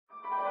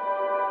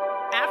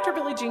after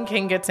Billie Jean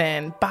King gets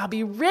in,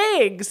 Bobby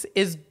Riggs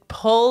is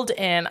pulled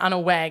in on a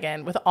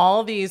wagon with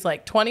all these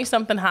like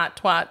 20-something hot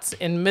twats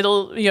in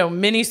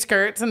mini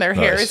skirts, and their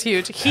hair is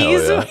huge.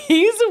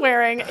 He's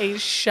wearing a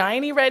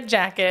shiny red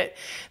jacket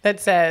that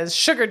says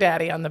Sugar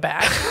Daddy on the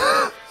back.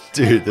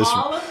 Dude,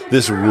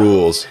 this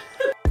rules.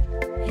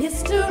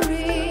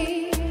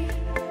 History,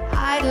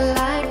 I'd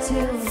like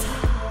to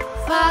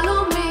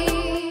follow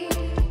me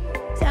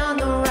down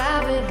the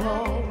rabbit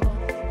hole.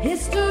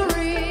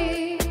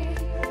 History,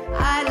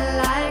 I'd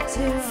like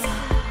to,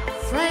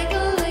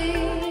 frankly,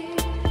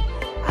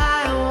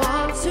 I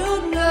want to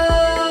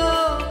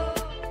know.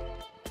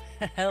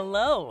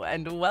 Hello,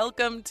 and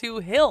welcome to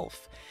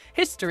HILF,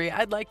 History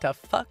I'd Like to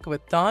Fuck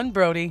with Dawn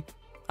Brody.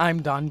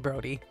 I'm Dawn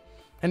Brody.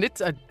 And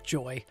it's a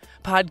joy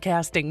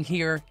podcasting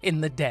here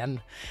in the Den.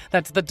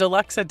 That's the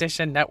Deluxe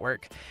Edition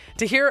Network.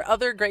 To hear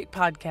other great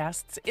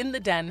podcasts in the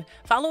Den,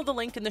 follow the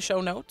link in the show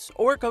notes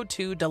or go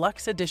to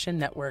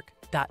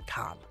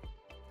deluxeeditionnetwork.com.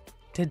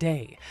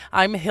 Today,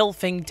 I'm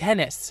hilfing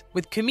tennis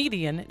with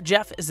comedian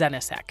Jeff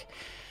Zenisek.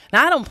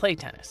 Now, I don't play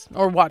tennis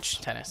or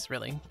watch tennis,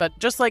 really, but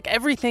just like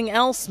everything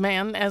else,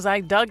 man, as I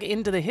dug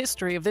into the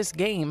history of this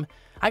game,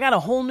 I got a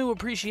whole new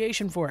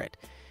appreciation for it.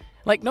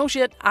 Like, no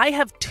shit, I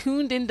have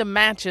tuned into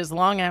matches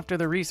long after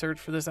the research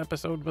for this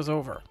episode was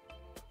over.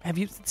 Have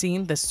you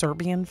seen the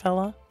Serbian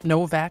fella,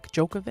 Novak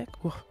Djokovic?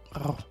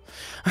 Oh.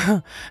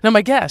 Now,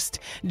 my guest,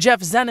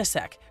 Jeff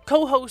Zenisek,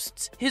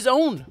 co-hosts his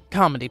own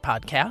comedy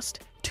podcast,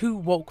 Two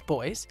Woke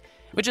Boys,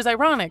 which is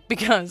ironic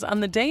because on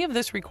the day of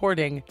this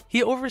recording,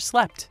 he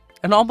overslept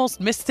and almost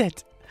missed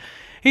it.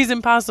 He's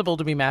impossible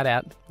to be mad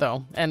at,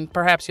 though, and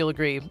perhaps you'll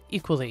agree,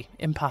 equally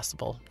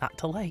impossible not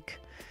to like.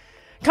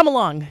 Come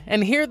along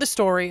and hear the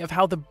story of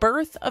how the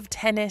birth of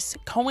tennis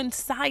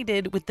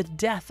coincided with the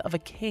death of a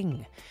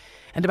king,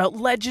 and about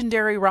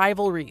legendary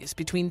rivalries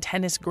between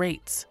tennis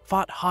greats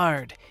fought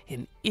hard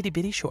in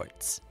itty-bitty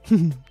shorts.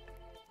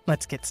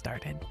 Let's get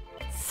started.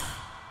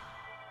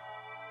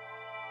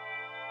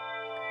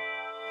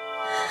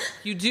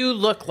 You do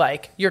look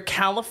like your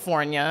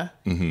California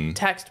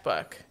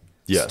textbook.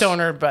 Yes.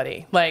 Stoner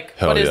buddy. Like,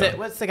 Hell what is yeah. it?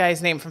 What's the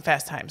guy's name from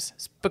Fast Times?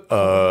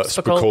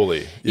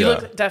 Spicoli. You Yeah.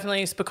 look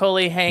definitely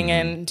Spicoli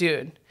hanging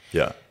dude.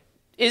 Yeah.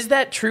 Is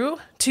that true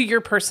to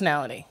your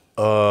personality?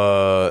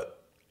 I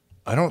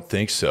don't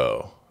think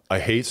so. I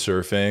hate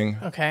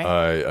surfing. Okay.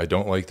 I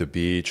don't like the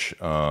beach.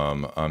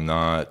 I'm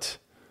not.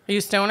 Are you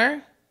a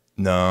stoner?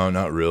 No,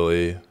 not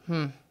really.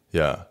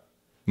 Yeah.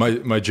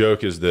 My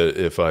joke is that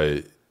if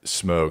I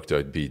smoked,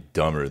 I'd be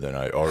dumber than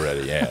I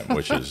already am,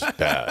 which is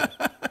bad.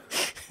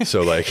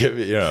 So like,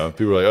 people are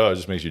like, oh, it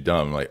just makes you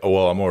dumb. I'm like, oh,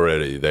 well, I'm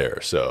already there.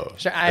 So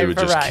Sure, it would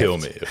just arrived. kill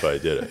me if I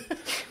did it.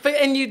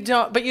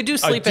 But you do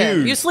sleep do.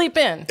 in. You sleep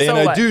in. So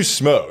And what? I do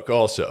smoke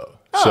also.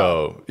 Oh.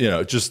 So,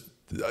 just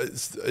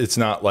it's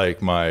not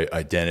like my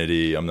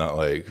identity. I'm not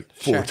like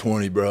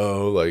 420,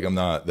 bro. Like I'm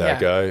not that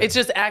guy. It's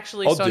just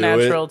actually I'll so do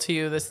natural it. to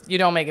you. You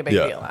don't make a big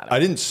deal out of it. I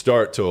didn't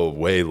start till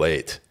way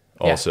late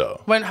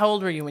also. Yeah. How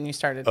old were you when you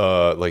started?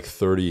 Like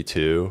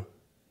 32.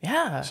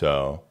 Yeah.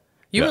 So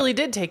You yeah. really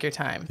did take your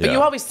time. But Yeah.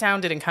 you always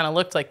sounded and kind of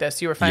looked like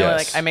this. You were finally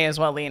Yes. like, I may as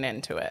well lean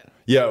into it.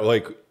 Yeah,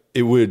 like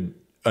it would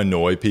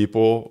annoy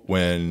people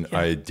when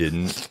I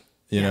didn't,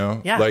 you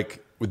know? Yeah.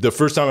 Like the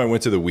first time I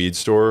went to the weed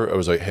store, I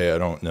was like, hey, I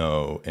don't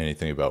know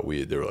anything about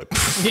weed. They were like,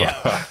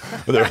 Yeah.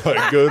 they're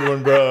like, good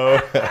one, bro.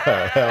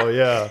 Hell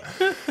yeah.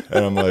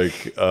 And I'm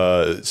like,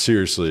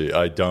 seriously,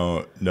 I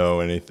don't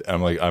know anything.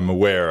 I'm like, I'm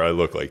aware I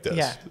look like this.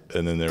 Yeah.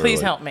 And then they were Please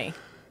like, help me.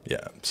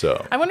 Yeah.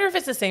 So I wonder if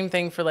it's the same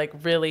thing for like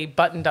really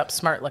buttoned up,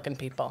 smart looking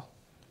people.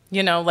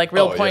 You know, like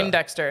real Oh, yeah.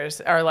 Poindexters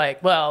are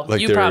like, well,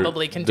 like you they're-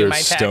 probably can do they're my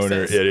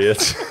stoner taxes.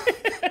 idiots.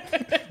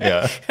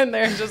 Yeah. And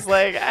they're just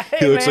like, hey,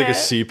 He looks man. like a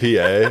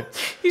CPA.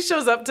 He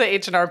shows up to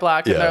H&R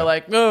Block and Yeah. they're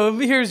like, oh,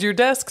 here's your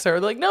desk, sir.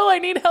 They're like, no, I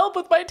need help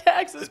with my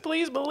taxes.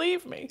 Please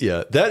believe me.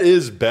 Yeah, that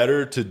is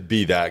better to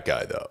be that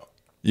guy though.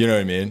 You know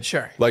what I mean?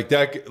 Sure. Like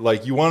that.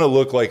 Like you want to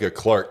look like a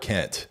Clark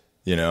Kent.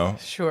 You know?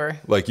 Sure.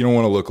 Like you don't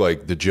want to look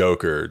like the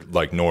Joker.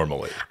 Like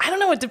normally. I don't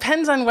know. It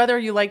depends on whether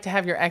you like to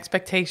have your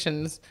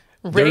expectations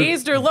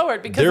raised or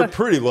lowered. They're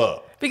pretty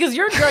low. Because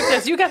your drug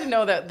test, you got to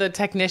know that the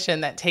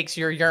technician that takes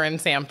your urine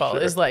sample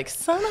is like,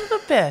 son of a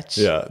bitch.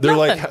 Yeah, they're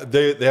Nothing. like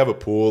they have a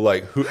pool.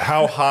 Like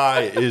how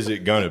high is it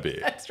gonna be?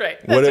 That's right.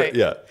 What? That's right.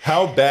 Yeah.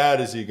 How bad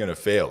is he gonna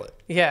fail it?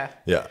 Yeah.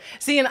 Yeah.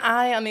 See, and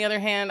I, on the other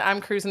hand,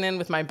 I'm cruising in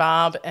with my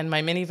Bob and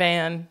my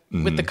minivan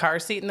with the car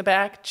seat in the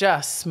back,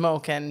 just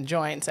smoking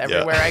joints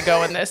everywhere I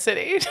go in this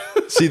city.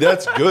 See,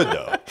 that's good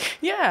though.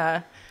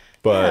 Yeah.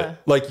 But Yeah.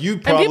 like you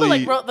And probably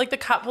people like the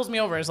cop pulls me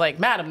over and is like,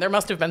 madam, there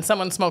must have been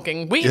someone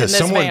smoking weed in this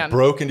someone van.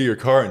 broke into your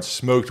car and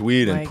smoked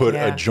weed and Like, put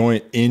yeah. a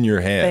joint in your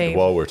hand They-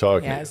 while we're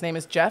talking. Yeah, to his you. name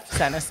is Jeff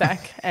Zenisek,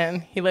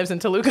 and he lives in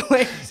Toluca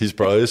Lakes. He's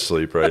probably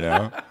asleep right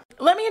now.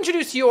 Let me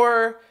introduce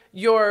your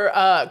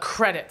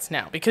credits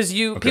now, because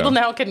people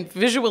now can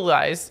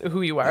visualize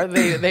who you are.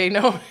 They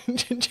know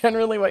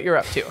generally what you're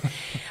up to.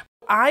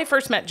 I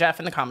first met Jeff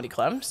in the comedy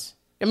clubs.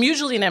 I'm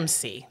usually an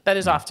MC. That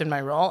is often my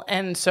role.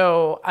 And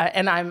so,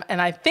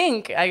 I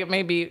think I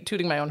may be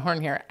tooting my own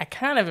horn here. I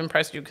kind of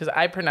impressed you because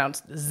I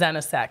pronounced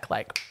Zenisek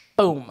like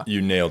boom.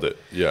 You nailed it.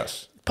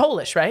 Yes.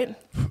 Polish, right?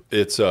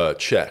 It's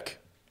Czech.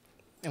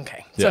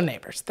 Okay, so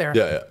neighbors. They're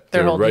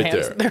They're holding right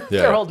hands. there.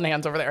 They're holding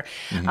hands over there.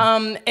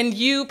 And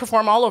you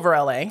perform all over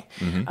LA,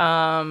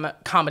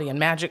 Comedy and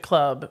Magic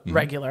Club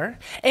regular,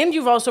 and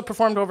you've also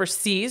performed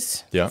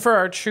overseas for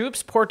our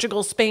troops: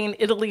 Portugal, Spain,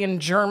 Italy, and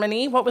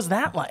Germany. What was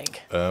that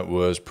like? It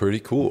was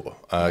pretty cool.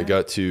 I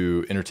got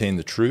to entertain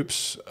the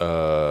troops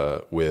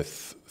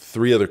with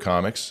 3 other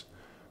comics.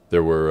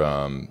 There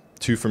were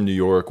 2 from New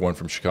York, 1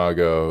 from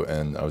Chicago,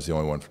 and I was the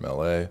only one from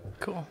LA.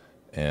 Cool.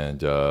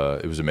 And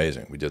it was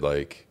amazing. We did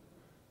like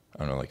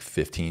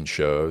 15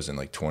 shows in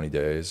like 20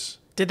 days.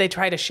 Did they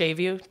try to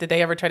shave you? Did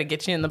they ever try to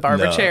get you in the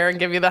barber chair and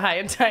give you the high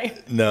and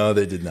tight? No,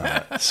 they did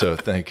not. So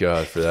thank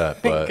God for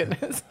that. But, Thank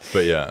goodness.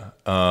 But yeah,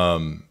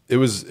 it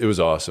was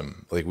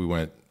awesome. Like we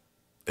went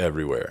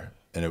everywhere,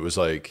 and it was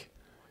like,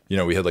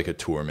 we had like a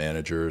tour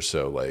manager.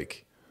 So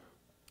like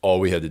all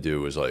we had to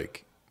do was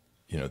like,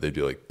 they'd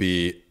be like,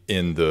 be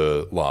in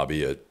the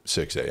lobby at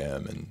 6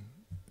 a.m. and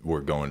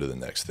we're going to the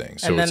next thing.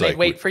 So and then it's they'd like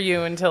wait for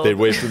you until... They'd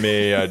wait for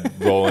me.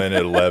 I'd roll in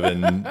at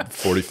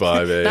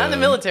 11:45 a.m. Not in the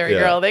military,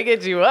 girl. They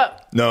get you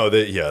up. No,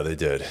 they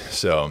did.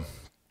 So,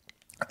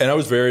 and I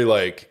was very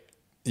like,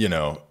 I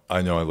know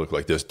I look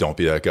like this. Don't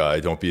be that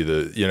guy. Don't be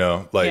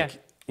the,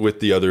 with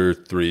the other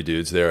 3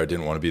 dudes there, I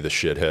didn't want to be the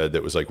shithead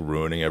that was like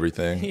ruining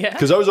everything. Yeah.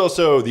 Because I was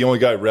also the only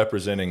guy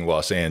representing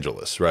Los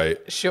Angeles, right?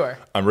 Sure.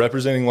 I'm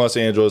representing Los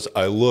Angeles.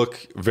 I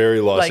look very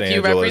Los Angeles. Like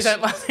you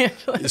represent Los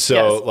Angeles.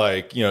 So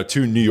like,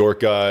 2 New York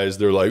guys,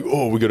 they're like,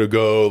 oh, we got to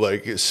go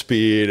like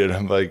speed. And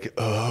I'm like,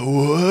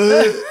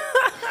 what?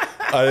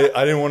 I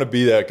didn't want to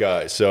be that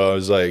guy. So I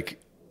was like,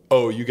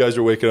 oh, you guys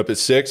are waking up at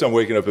 6. I'm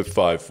waking up at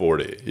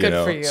 5:40.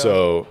 Good for you.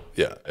 So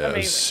yeah, it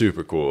was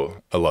super cool.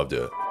 I loved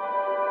it.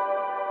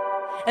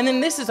 And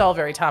then this is all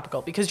very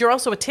topical because you're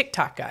also a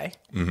TikTok guy.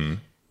 Mm-hmm.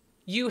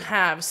 You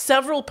have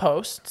several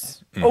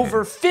posts,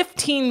 over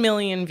 15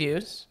 million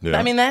views. Yeah.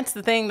 I mean, that's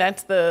the thing.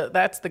 That's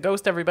the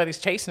ghost everybody's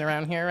chasing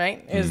around here,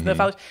 right? Is the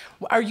followers.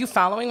 Are you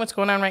following what's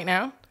going on right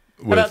now?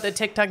 About the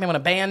TikTok? They want to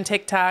ban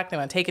TikTok. They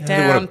want to take it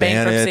down. They want to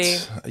ban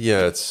bankruptcy. It.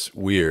 Yeah, it's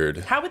weird.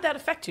 How would that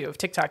affect you if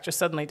TikTok just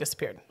suddenly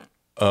disappeared?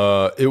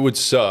 It would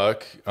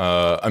suck.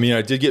 I mean,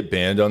 I did get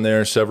banned on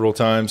there several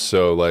times.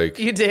 So like,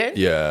 you did?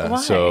 Yeah.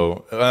 Why?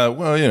 So,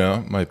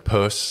 well, my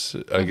posts,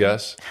 I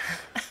guess.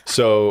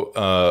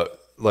 So,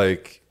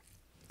 like,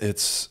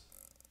 it's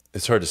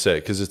hard to say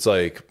because it's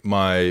like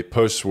my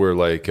posts were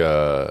like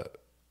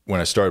when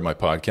I started my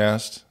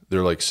podcast,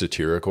 they're like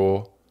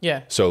satirical.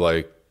 Yeah. So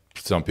like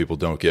some people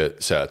don't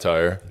get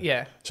satire.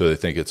 Yeah. So they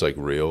think it's like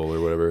real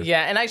or whatever.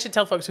 Yeah. And I should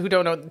tell folks who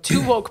don't know,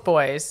 2 Woke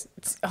Boys.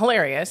 It's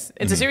hilarious.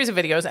 It's a series of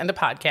videos and a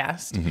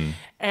podcast.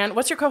 And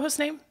what's your co-host's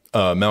name?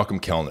 Malcolm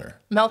Kellner.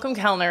 Malcolm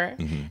Kellner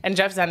and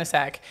Jeff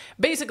Zenisek.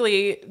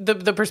 Basically,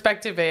 the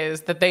perspective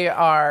is that they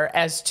are,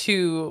 as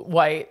 2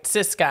 white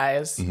cis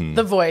guys,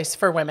 the voice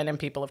for women and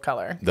people of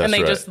color. That's and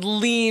they right. just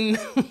lean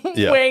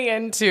way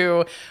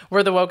into,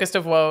 we're the wokest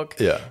of woke.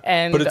 Yeah.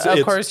 And but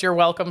of course, you're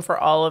welcome for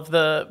all of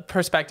the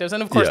perspectives.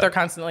 And of course, they're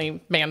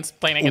constantly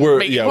mansplaining and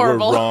making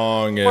horrible, we're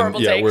wrong. And horrible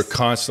takes. We're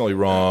constantly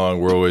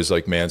wrong. We're always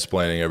like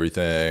mansplaining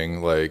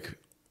everything. Like,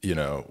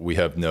 we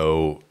have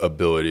no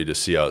ability to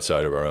see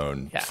outside of our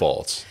own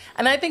faults.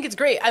 And I think it's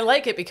great. I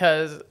like it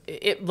because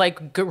it,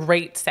 like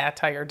great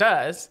satire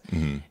does,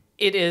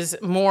 it is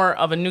more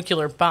of a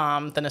nuclear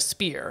bomb than a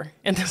spear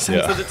in the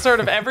sense that it's sort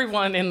of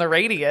everyone in the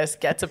radius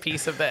gets a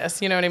piece of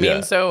this. You know what I mean?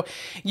 Yeah. So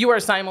you are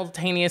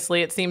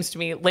simultaneously, it seems to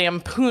me,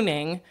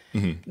 lampooning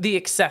the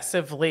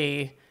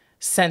excessively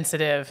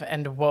sensitive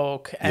and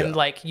woke and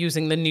like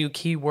using the new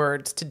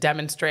keywords to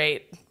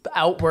demonstrate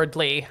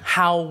outwardly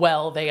how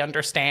well they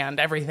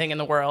understand everything in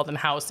the world and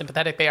how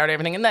sympathetic they are to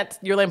everything. And that's,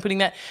 you're lampooning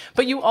that.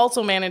 But you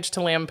also manage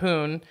to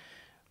lampoon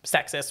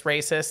sexist,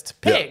 racist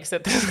pigs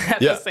at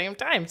the same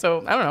time. So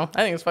I don't know.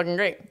 I think it's fucking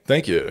great.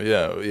 Thank you.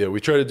 Yeah. We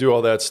try to do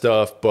all that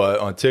stuff, but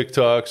on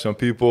TikTok, some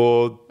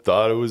people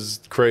thought it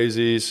was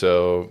crazy.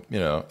 So,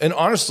 and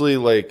honestly,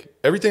 like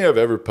everything I've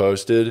ever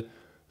posted,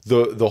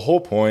 the whole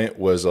point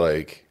was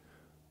like,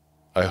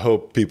 I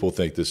hope people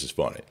think this is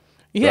funny.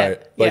 Yeah.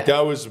 Right? Like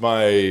that was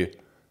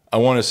I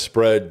want to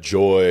spread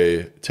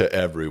joy to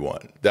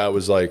everyone. That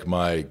was like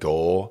my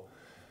goal.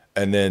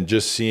 And then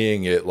just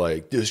seeing it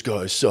like, this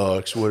guy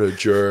sucks. What a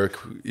jerk.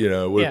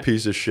 What a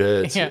piece of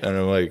shit. Yeah. And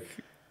I'm like,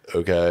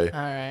 okay. All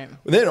right.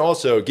 But then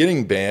also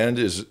getting banned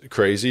is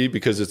crazy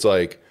because it's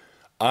like,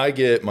 I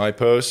get my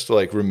post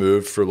like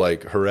removed for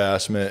like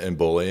harassment and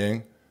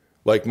bullying.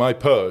 Like my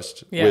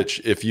post, which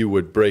if you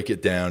would break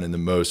it down in the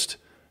most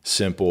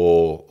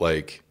simple,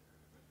 like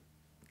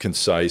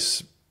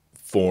concise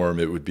form,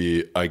 it would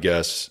be, I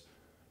guess,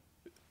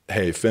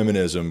 hey,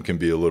 feminism can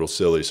be a little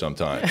silly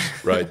sometimes,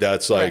 right?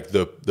 That's like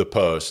the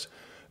post.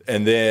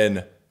 And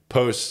then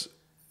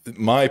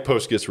my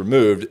post gets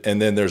removed,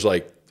 and then there's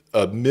like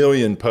a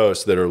million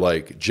posts that are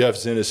like, Jeff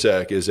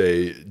Zenisek is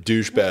a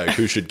douchebag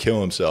who should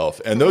kill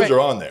himself. And those are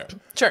on there.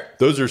 Sure.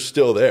 Those are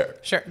still there.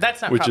 Sure.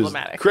 That's not which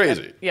problematic. Is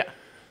crazy. Yeah.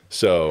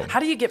 So how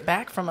do you get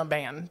back from a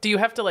ban? Do you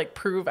have to like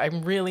prove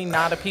I'm really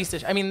not a piece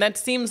of I mean, that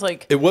seems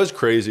like it was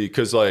crazy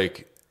because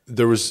like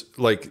there was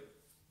like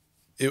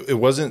it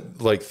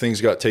wasn't like things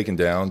got taken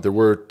down. There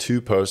were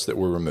 2 posts that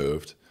were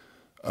removed.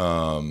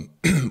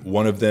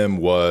 One of them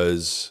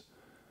was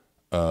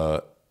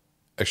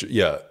actually,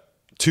 yeah,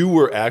 2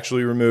 were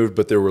actually removed,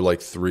 but there were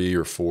like 3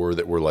 or 4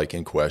 that were like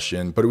in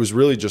question. But it was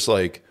really just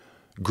like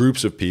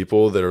groups of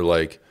people that are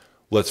like,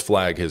 let's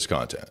flag his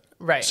content.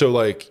 Right. So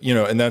like, you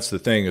know, and that's the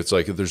thing. It's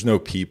like, if there's no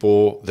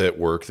people that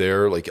work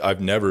there, like I've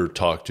never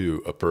talked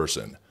to a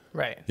person.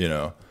 Right. You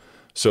know?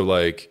 So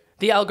like,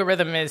 the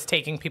algorithm is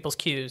taking people's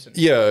cues.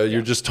 Yeah,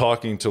 you're just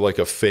talking to like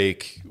a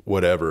fake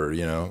whatever,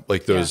 you know,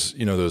 like those,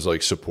 you know, those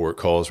like support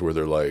calls where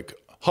they're like,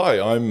 "Hi,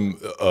 I'm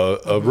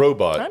a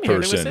robot I'm here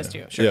person. to assist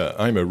you." Sure. Yeah,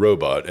 I'm a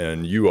robot,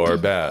 and you are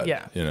bad.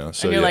 Yeah, you know.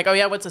 So and you're like, "Oh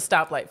yeah, what's a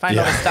stoplight? Find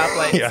out a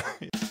stoplight." Yeah.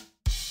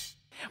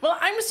 Well,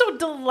 I'm so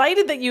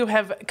delighted that you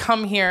have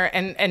come here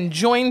and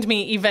joined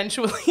me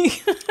eventually.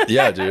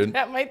 Yeah, dude.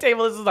 At my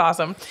table. This is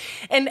awesome.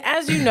 And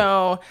as you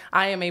know,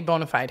 I am a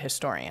bona fide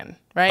historian,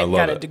 right? I love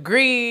Got a it.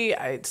 degree.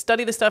 I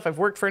study this stuff. I've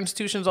worked for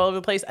institutions all over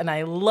the place. And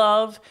I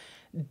love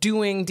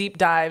doing deep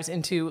dives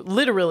into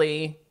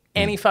literally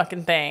any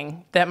fucking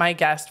thing that my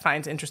guest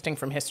finds interesting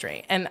from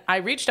history. And I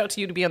reached out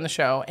to you to be on the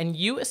show, and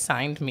you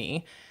assigned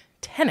me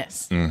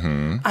tennis.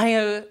 Mm-hmm.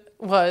 I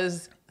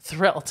was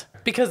thrilled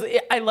because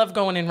I love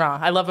going in raw.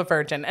 I love a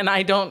virgin, and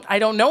I don't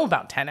know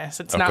about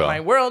tennis. It's not Okay. my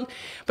world.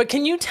 But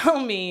can you tell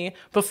me,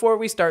 before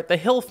we start the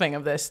HILFing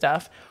of this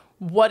stuff,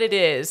 what it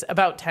is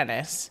about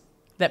tennis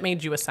that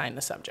made you assign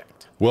the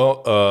subject?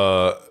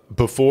 Well,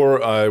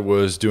 before I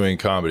was doing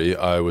comedy,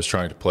 I was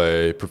trying to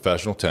play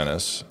professional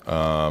tennis.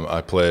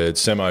 I played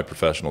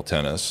semi-professional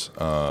tennis.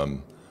 I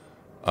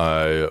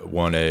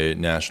won a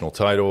national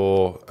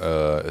title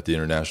at the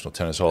International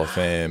Tennis Hall of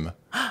Fame.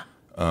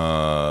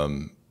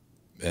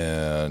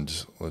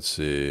 And let's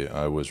see,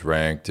 I was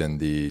ranked in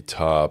the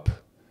top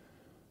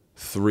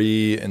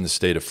 3 in the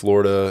state of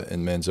Florida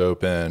in men's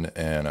open,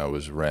 and I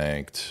was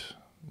ranked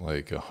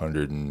like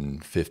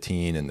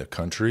 115 in the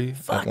country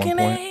at one Fucking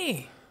point.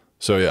 A.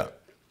 So yeah,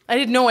 I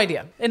had no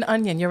idea. An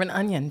onion. You're an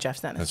onion,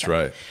 Jeff Zenisek. that's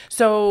right.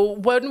 So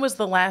when was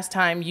the last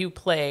time you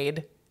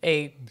played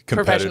a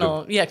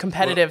professional,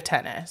 competitive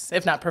tennis,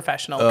 if not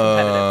professional,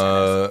 competitive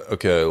tennis?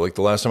 Okay, like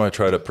the last time I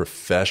tried a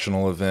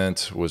professional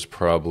event was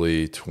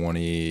probably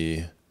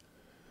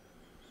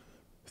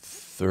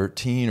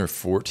 2013 or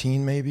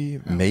 14, maybe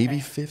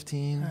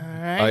 15. All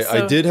right,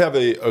 I did have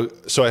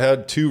so I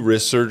had 2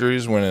 wrist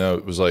surgeries when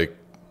it was like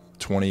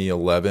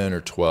 2011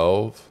 or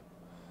 12.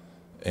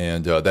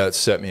 And that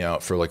set me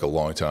out for like a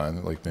long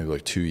time, like maybe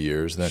like 2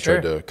 years. Then I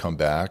tried to come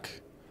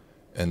back.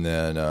 And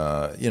then,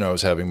 you know, I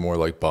was having more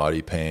like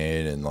body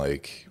pain, and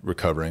like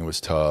recovering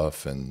was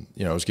tough. And,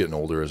 you know, I was getting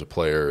older as a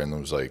player, and it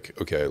was like,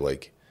 okay,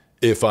 like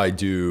if I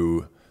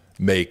do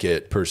make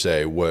it per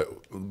se, what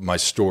my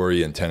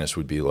story in tennis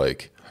would be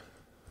like,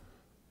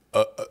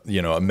 you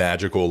know, a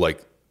magical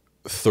like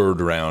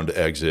 3rd round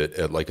exit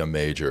at like a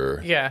major.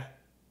 Yeah.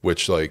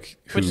 Which like,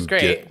 Which is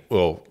great.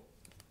 Well,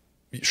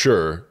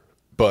 sure,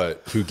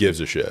 but who gives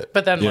a shit?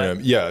 But then you what? know,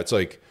 yeah, it's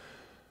like,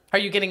 Are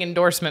you getting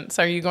endorsements?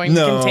 Are you going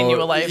to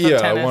continue a life of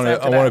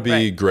tennis? I want to be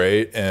Right.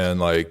 great, and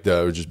like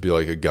that would just be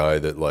like a guy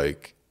that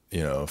like,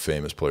 you know, a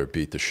famous player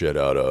beat the shit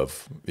out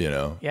of, you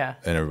know. Yeah.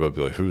 And everybody would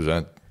be like, who's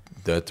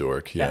that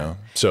dork, you Yeah. know?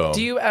 So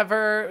Do you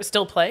ever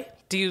still play?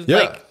 Do you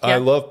yeah, I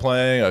love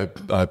playing.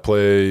 I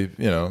play, you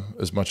know,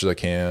 as much as I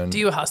can. Do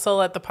you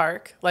hustle at the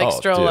park? Like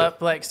stroll dude.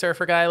 up like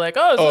surfer guy, like,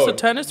 oh, is this a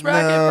tennis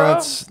racket, bro?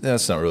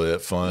 That's not really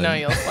that fun. No,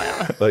 you'll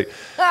slam. Like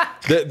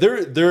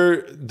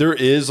there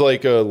is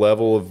like a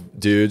level of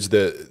dudes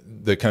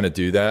that kind of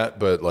do that,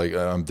 but like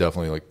I'm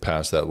definitely like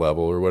past that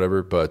level or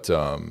whatever. But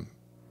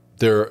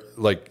they're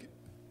like,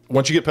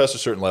 once you get past a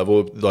certain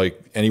level,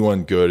 like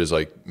anyone good is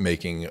like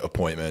making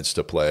appointments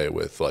to play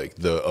with like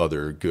the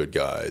other good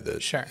guy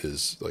that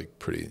is like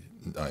pretty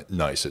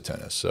nice at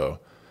tennis. So,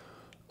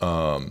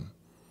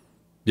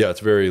 yeah, it's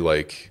a very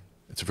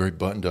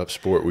buttoned up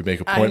sport. We make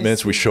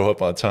appointments, we show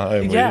up on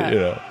time. Yeah. We,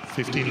 you know,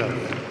 50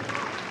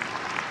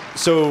 love.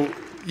 So,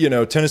 you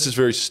know, tennis is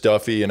very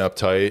stuffy and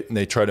uptight, and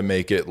they try to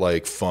make it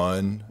like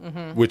fun,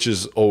 which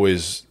is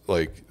always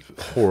like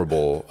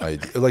horrible.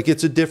 Like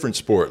it's a different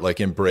sport. Like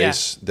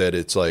embrace that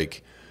it's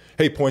like,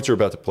 hey, points are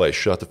about to play.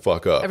 Shut the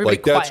fuck up. Everybody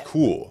like that's quiet.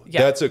 cool.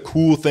 Yeah. That's a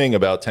cool thing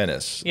about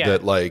tennis. Yeah.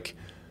 That like,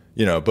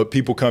 you know, but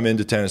people come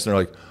into tennis and they're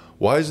like,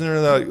 why isn't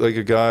there like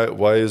a guy?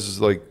 Why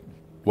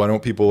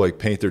don't people like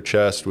paint their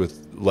chest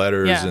with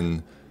letters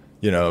and,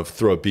 you know,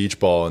 throw a beach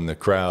ball in the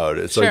crowd?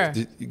 It's like,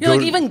 you're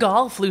like, even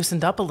golf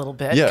loosened up a little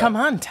bit. Yeah. Come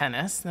on,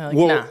 tennis. And they're like,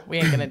 Well, nah, we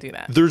ain't gonna do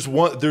that.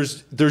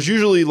 There's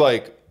usually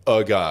like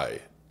a guy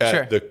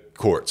at the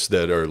courts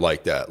that are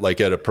like that,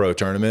 like at a pro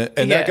tournament,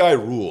 and that guy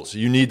rules.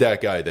 You need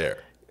that guy there.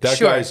 That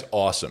guy's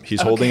awesome.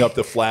 He's holding up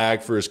the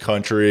flag for his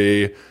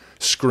country,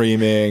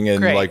 screaming and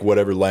Great. like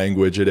whatever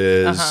language it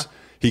is.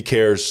 He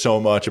cares so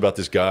much about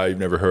this guy you've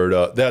never heard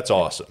of. That's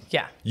awesome.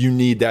 Yeah. You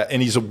need that.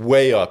 And he's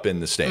way up in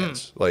the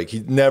stands. Like,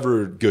 he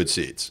never good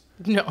seats.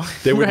 No.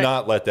 They would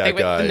not let that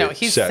guy. No,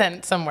 he's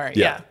sent somewhere.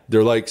 Yeah.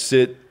 They're like,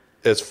 sit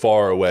as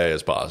far away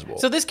as possible.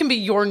 So this can be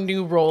your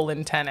new role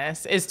in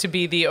tennis, is to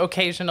be the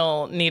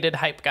occasional needed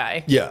hype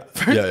guy. Yeah.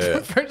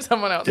 For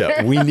someone out there.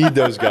 Yeah, we need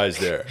those guys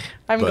there.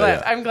 I'm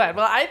glad.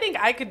 Well, I think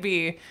I could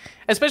be,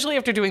 especially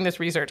after doing this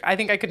research, I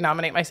think I could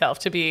nominate myself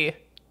to be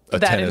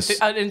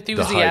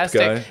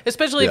enthusiastic,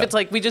 especially if it's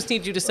like, we just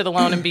need you to sit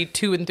alone and be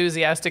too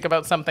enthusiastic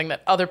about something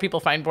that other people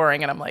find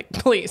boring. And I'm like,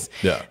 please,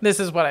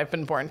 this is what I've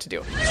been born to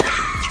do.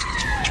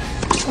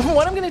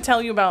 What I'm going to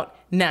tell you about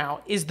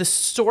now is the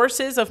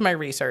sources of my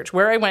research,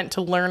 where I went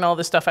to learn all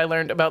the stuff I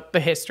learned about the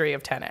history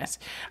of tennis.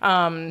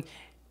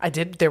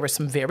 There were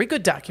some very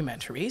good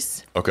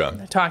documentaries. Okay.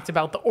 That talked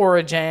about the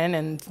origin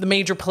and the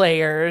major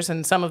players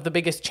and some of the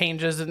biggest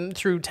changes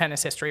through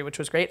tennis history, which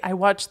was great. I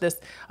watched this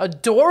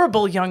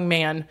adorable young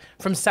man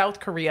from South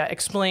Korea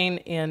explain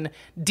in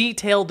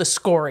detail the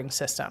scoring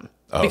system.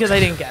 Okay. Because I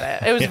didn't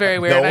get it. It was very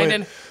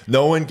weird.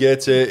 No one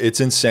gets it. It's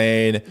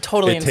insane.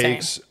 Totally insane. It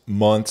takes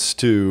months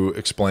to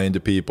explain to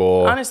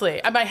people.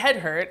 Honestly, my head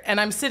hurt, and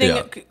I'm sitting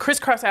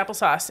crisscross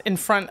applesauce in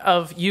front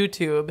of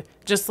YouTube,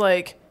 just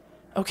like,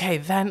 okay,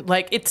 then,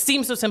 like, it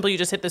seems so simple. You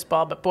just hit this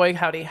ball, but boy,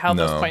 howdy, how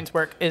those points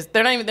work is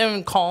they don't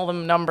even call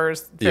them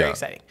numbers. Very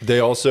exciting. They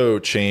also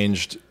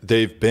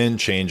they've been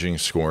changing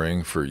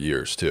scoring for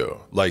years too.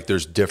 Like,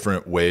 there's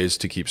different ways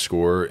to keep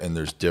score, and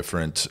there's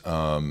different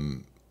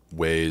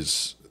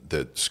ways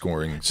that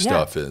scoring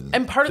stuff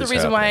and part of the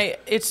reason why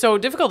it's so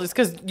difficult is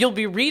because you'll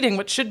be reading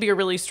what should be a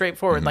really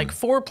straightforward, like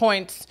 4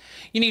 points.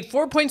 You need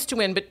 4 points to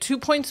win, but 2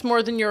 points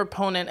more than your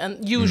opponent,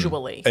 and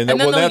usually. And then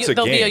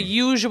there'll be a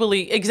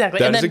usually exactly.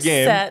 That and is then a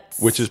game, sets,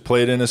 which is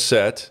played in a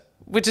set.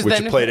 Which is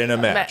played in a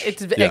match.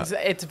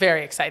 It's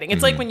very exciting.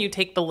 It's like when you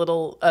take the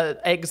little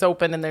eggs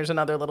open and there's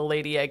another little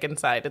lady egg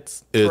inside.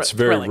 It's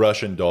very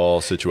Russian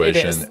doll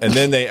situation. It is. And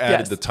then they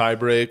added the tie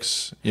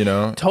breaks,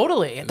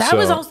 Totally.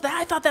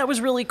 I thought that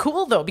was really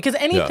cool though, because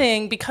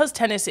because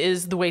tennis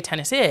is the way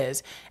tennis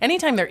is,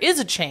 anytime there is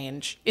a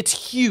change,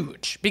 it's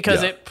huge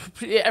because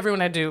everyone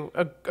had to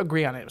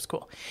agree on it. It was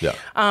cool. Yeah.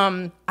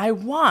 I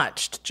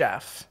watched,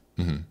 Jeff,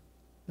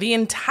 the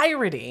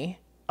entirety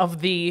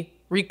of the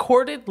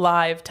recorded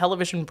live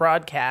television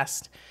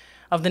broadcast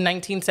of the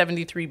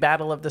 1973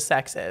 Battle of the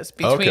Sexes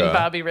between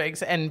Bobby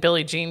Riggs and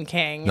Billie Jean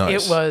King.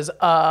 Nice. It was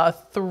a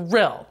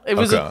thrill. It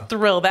was a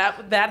thrill.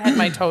 That had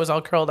my toes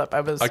all curled up.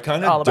 I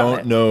kind of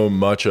don't know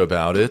much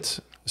about it.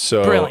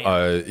 So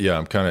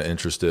I'm kind of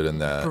interested in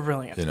that.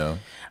 Brilliant.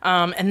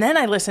 And then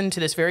I listened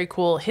to this very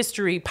cool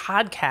history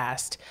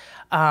podcast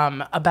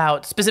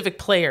about specific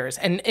players.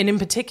 And in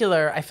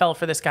particular, I fell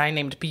for this guy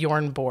named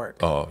Bjorn Borg.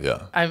 Oh,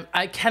 yeah.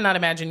 I cannot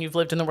imagine you've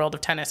lived in the world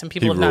of tennis and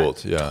people have not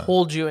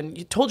told you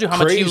how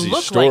much you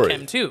look like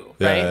him too,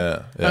 right?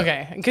 Yeah.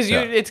 Okay, because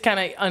it's kind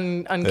of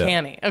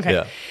uncanny. Yeah. Okay.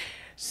 Yeah.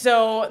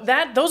 So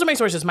those are my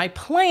sources. My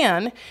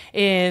plan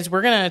is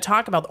we're going to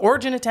talk about the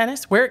origin of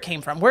tennis, where it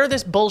came from, where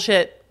this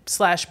bullshit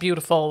 /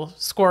 beautiful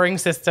scoring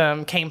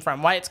system came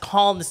from, why it's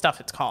called the stuff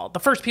it's called, the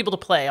first people to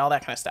play, all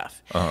that kind of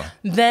stuff.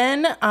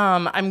 Then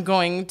I'm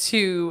going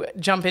to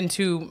jump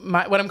into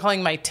what I'm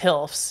calling my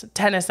TILFs,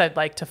 tennis I'd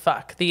like to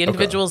fuck, the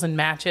individuals and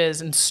matches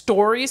and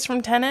stories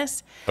from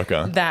tennis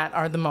that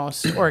are the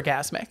most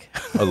orgasmic.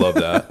 I love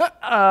that.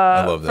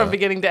 I love that. From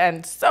beginning to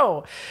end.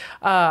 So,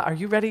 are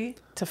you ready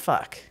to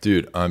fuck?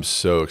 Dude, I'm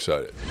so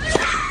excited.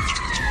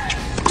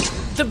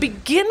 The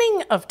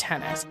beginning of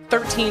tennis,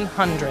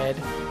 1300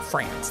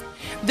 France.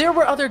 There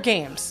were other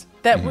games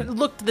that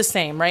looked the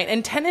same, right?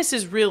 And tennis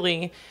is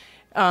really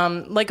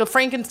like a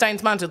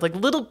Frankenstein's monster, like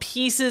little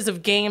pieces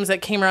of games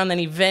that came around, then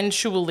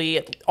eventually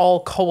it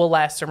all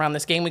coalesced around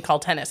this game we call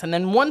tennis. And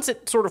then once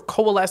it sort of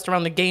coalesced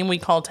around the game we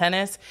call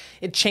tennis,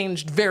 it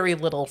changed very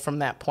little from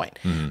that point.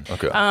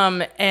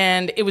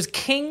 And it was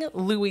King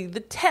Louis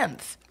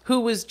X who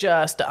was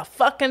just a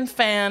fucking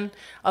fan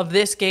of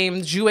this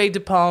game, Jouet de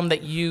Paume,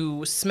 that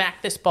you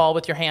smack this ball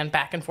with your hand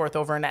back and forth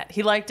over a net.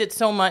 He liked it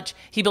so much,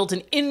 he built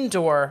an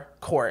indoor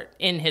court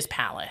in his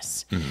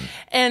palace.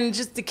 And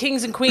just the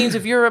kings and queens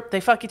of Europe, they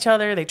fuck each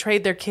other, they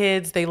trade their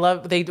kids, they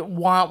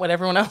want what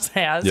everyone else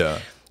has. Yeah.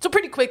 So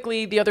pretty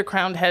quickly, the other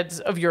crowned heads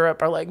of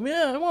Europe are like,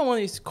 I want one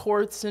of these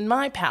courts in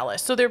my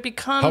palace. So there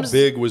becomes how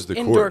big was the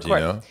court,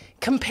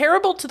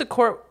 comparable to the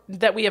court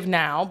that we have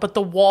now, but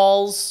the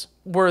walls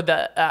were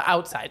the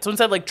outside. So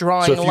instead of like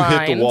drawing lines. So if you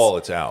hit the wall,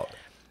 it's out.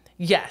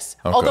 Yes.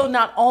 Although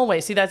not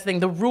always. See, that's the thing.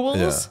 The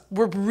rules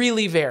were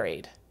really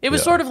varied. It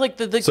was sort of like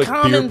the it's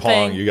common like beer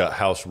pong, thing. You got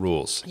house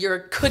rules.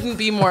 You couldn't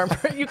be more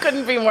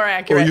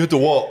accurate. Or you hit the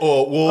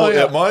wall.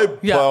 At my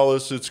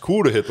palace, it's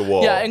cool to hit the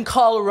wall. Yeah, in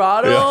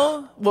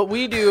Colorado, what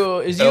we do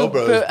is you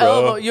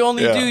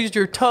only use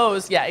your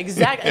toes. Yeah,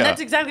 exactly. And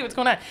that's exactly what's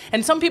going on.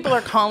 And some people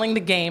are calling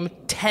the game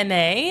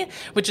tenez,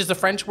 which is a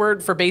French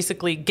word for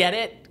basically get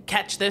it,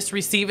 catch this,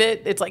 receive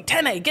it. It's like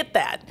tenez, get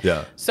that.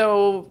 Yeah.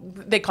 So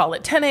they call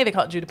it tenez, they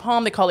call it jeu de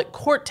paume, they call it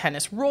court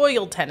tennis,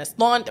 royal tennis,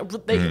 lawn.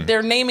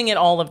 They're naming it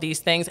all of these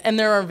things, and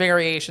there are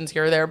variations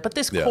here or there. But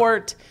this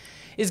court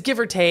is, give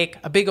or take,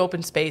 a big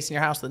open space in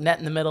your house with a net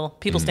in the middle.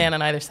 People stand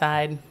on either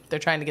side. They're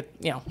trying to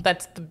get,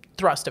 that's the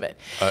thrust of it.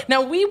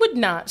 Now, we would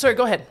not, sorry,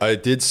 go ahead. I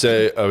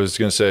was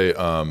going to say,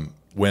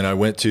 when I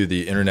went to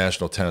the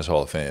International Tennis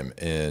Hall of Fame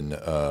in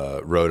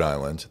Rhode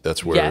Island,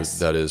 that's where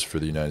that is for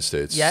the United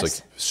States. Yes. It's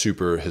like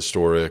super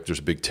historic. There's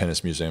a big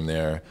tennis museum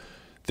there.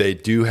 They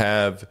do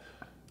have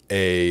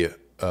a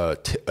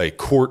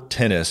court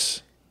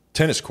tennis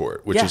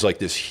court, which is like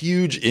this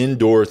huge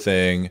indoor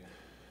thing.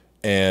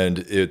 And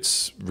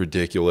it's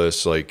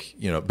ridiculous,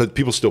 but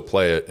people still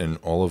play it, and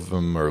all of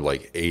them are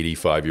like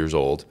 85 years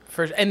old.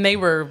 And they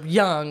were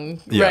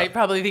young, right?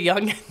 Probably the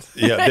youngest.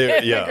 Group,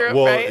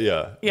 right?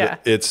 Yeah.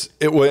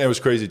 It was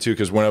crazy too,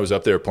 because when I was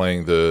up there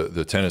playing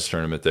the tennis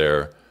tournament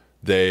there,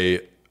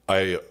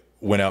 I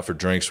went out for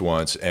drinks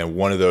once, and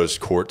one of those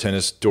court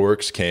tennis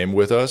dorks came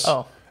with us.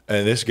 Oh.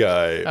 And this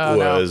guy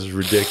was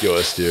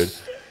ridiculous, dude.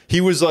 He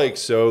was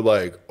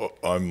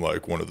I'm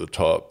like one of the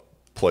top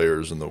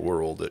players in the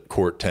world at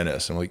court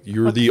tennis. I'm like,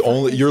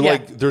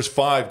 there's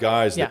 5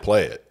 guys that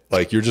play it.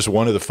 Like, you're just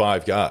one of the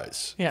 5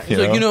 guys. Yeah. He's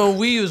like,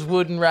 we use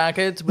wooden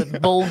rackets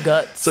with bull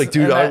guts. It's like,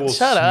 dude, I will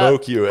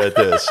smoke you at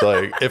this.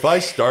 Like, if I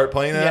start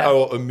playing that, I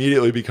will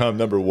immediately become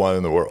 #1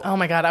 in the world. Oh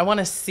my God. I want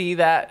to see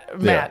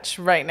that match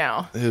right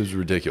now. It was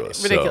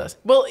ridiculous. Ridiculous. So.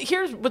 Well,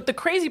 here's what the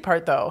crazy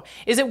part, though,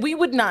 is that we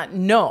would not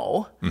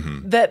know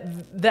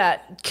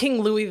that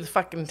King Louis the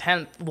fucking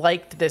X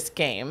liked this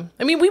game.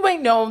 I mean, we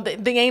might know,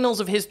 the annals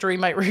of history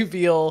might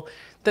reveal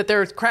that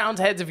there's crowns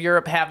heads of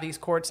Europe have these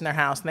courts in their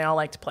house, and they all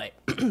like to play.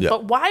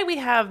 But why we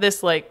have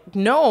this,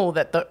 know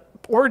that the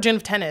origin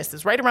of tennis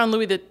is right around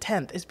Louis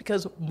X is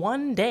because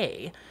one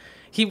day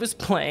he was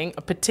playing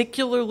a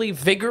particularly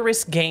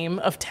vigorous game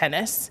of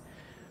tennis.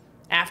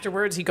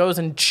 Afterwards, he goes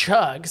and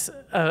chugs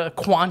a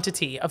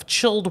quantity of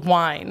chilled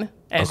wine,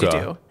 as you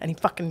do, and he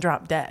fucking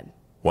dropped dead.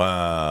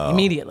 Wow.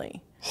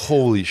 Immediately.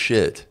 Holy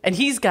shit. And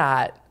he's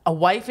got a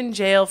wife in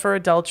jail for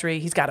adultery.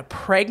 He's got a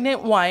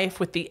pregnant wife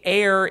with the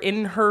air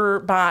in her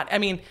body. I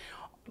mean,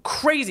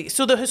 crazy.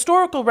 So the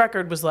historical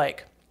record was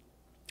like,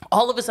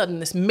 all of a sudden,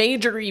 this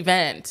major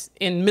event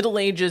in Middle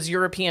Ages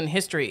European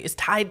history is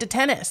tied to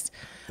tennis.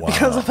 Wow.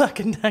 Because a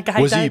fucking guy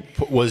died.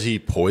 Was he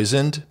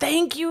poisoned?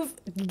 Thank you.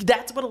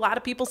 That's what a lot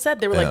of people said.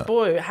 They were like,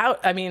 boy,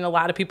 a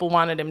lot of people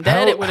wanted him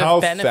dead. It would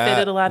have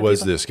benefited a lot of people. How fat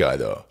was this guy,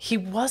 though? He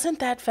wasn't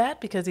that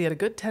fat because he had a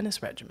good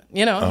tennis regimen.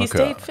 He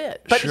stayed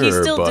fit. But he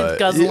still did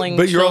guzzling.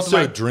 But you're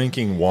also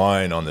drinking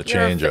wine on the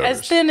changeovers.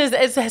 As thin,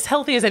 as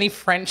healthy as any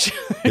French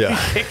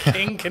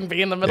king can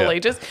be in the Middle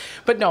Ages.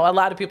 But no, a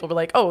lot of people were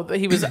like, oh,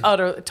 he was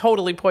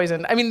totally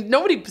poisoned. I mean,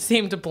 nobody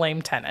seemed to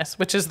blame tennis,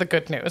 which is the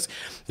good news.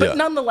 But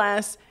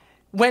nonetheless,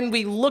 when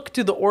we look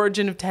to the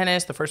origin of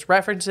tennis, the first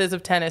references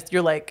of tennis,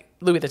 you're like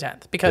Louis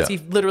X, because he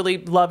literally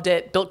loved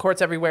it, built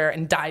courts everywhere,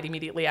 and died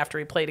immediately after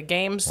he played a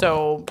game.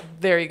 So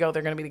there you go.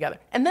 They're going to be together.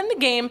 And then the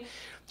game,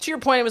 to your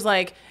point, it was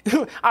like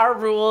our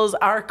rules,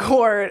 our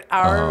court,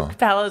 our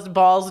palace,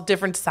 balls,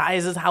 different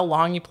sizes, how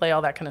long you play,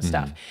 all that kind of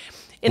stuff.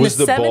 Was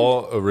the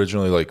ball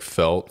originally like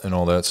felt and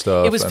all that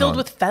stuff? It was filled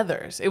with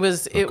feathers. It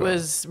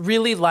was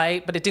really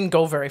light, but it didn't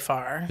go very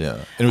far. Yeah,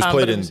 and it was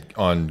played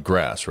on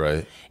grass,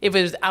 right? If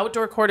it was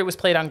outdoor court, it was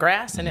played on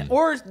grass,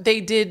 or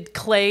they did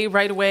clay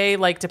right away,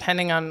 like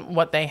depending on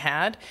what they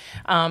had.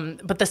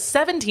 But the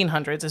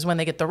 1700s is when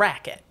they get the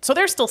racket. So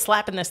they're still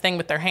slapping this thing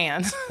with their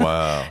hands.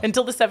 Wow.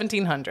 Until the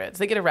 1700s,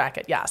 they get a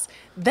racket. Yes.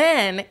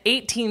 Then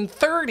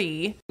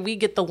 1830, we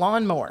get the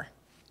lawnmower.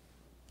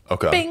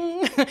 Okay.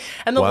 Bing!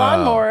 And the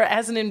lawnmower,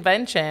 as an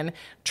invention,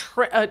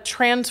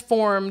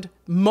 transformed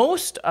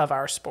most of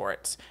our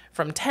sports,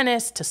 from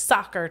tennis to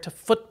soccer to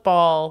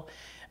football,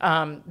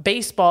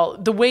 baseball,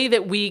 the way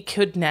that we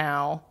could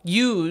now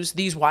use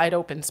these wide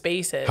open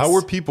spaces. How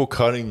were people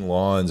cutting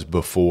lawns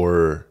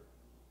before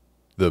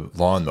the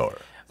lawnmower?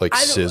 Like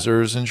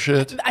scissors and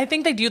shit? I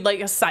think they do like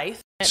a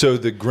scythe. So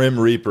the Grim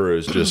Reaper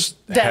is just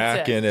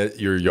hacking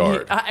at your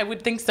yard. I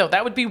would think so.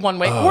 That would be one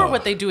way. Or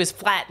what they do is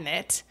flatten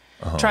it.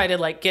 Try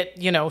to get,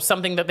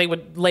 something that they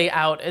would lay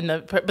out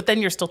but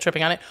then you're still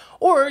tripping on it.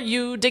 Or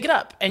you dig it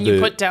up and you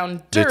put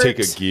down dirt. They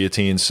take a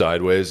guillotine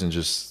sideways and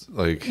just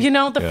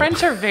the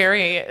French are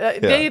very,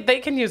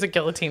 they can use a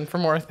guillotine for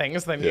more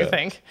things than you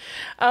think.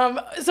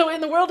 So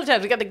in the world of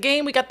tennis, we got the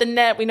game, we got the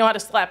net, we know how to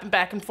slap them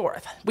back and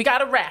forth. We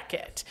got a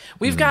racket.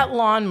 We've got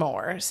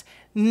lawnmowers.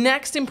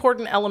 Next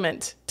important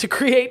element to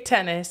create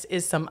tennis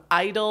is some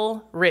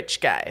idle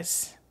rich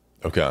guys.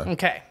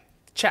 Okay.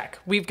 Check.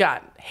 We've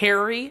got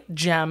Harry,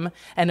 Jem,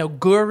 and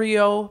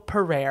Augurio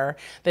Pereira.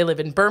 They live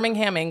in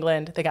Birmingham,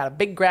 England. They got a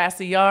big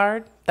grassy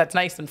yard that's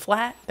nice and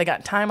flat. They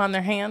got time on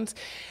their hands.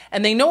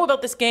 And they know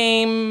about this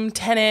game,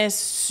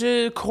 tennis,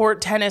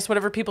 court tennis,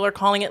 whatever people are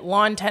calling it,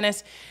 lawn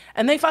tennis.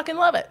 And they fucking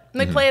love it. And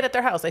they play it at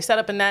their house. They set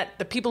up a net.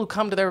 The people who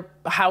come to their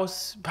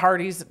house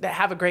parties, they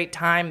have a great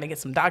time. They get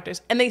some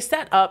doctors. And they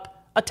set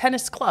up a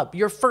tennis club,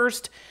 your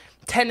first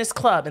tennis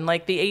club in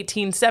like the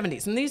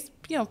 1870s. And these,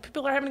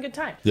 people are having a good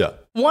time. Yeah.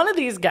 One of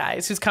these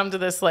guys who's come to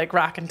this like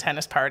rockin'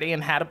 tennis party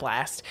and had a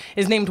blast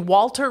is named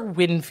Walter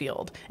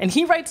Winfield. And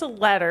he writes a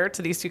letter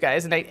to these two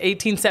guys in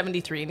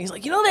 1873. And he's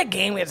like, that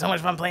game we had so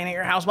much fun playing at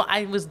your house? Well,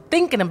 I was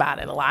thinking about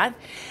it a lot.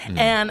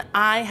 And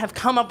I have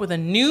come up with a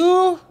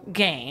new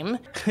game.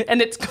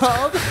 And it's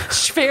called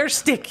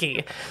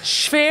Schwersticky.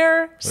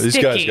 Schwersticky. These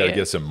guys got to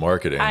get some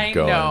marketing going.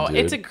 I know. Dude.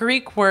 It's a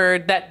Greek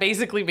word that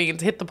basically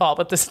means hit the ball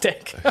with the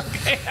stick.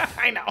 Okay,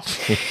 I know.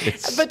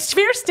 But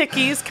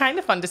Schwersticky is kind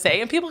of fun to say.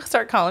 And people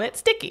start calling it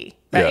sticky,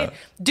 right? Yeah.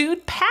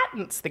 Dude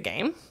patents the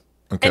game.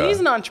 Okay. And he's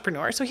an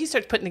entrepreneur, so he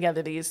starts putting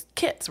together these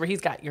kits where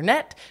he's got your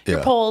net, your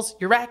Yeah. poles,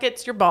 your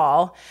rackets, your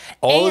ball.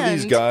 All of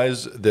these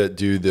guys that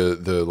do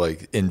the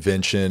like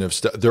invention of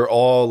stuff, they're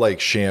all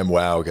like sham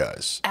wow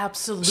guys.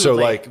 Absolutely. So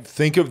like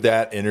think of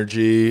that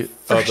energy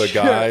of a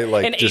guy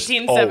like in just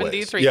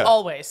 1873,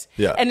 always.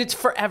 Yeah. And it's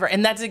forever.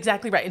 And that's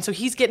exactly right. And so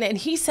he's getting it, and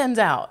he sends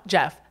out,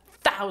 Jeff,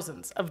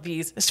 thousands of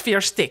these sphere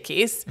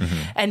stickies,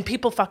 and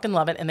people fucking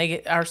love it, and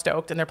they are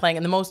stoked, and they're playing.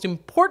 And the most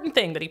important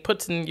thing that he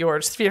puts in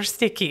your sphere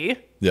sticky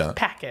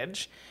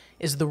package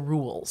is the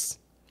rules.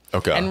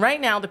 Okay. And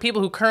right now, the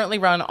people who currently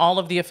run all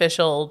of the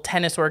official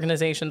tennis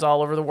organizations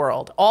all over the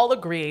world all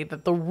agree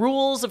that the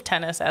rules of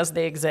tennis as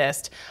they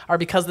exist are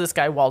because of this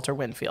guy, Walter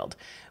Winfield.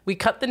 We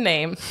cut the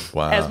name.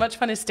 Wow. As much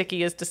fun as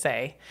sticky is to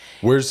say.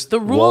 Where's the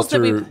rules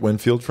Walter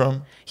Winfield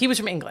from? He was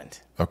from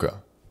England. Okay.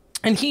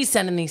 And he's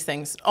sending these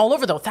things all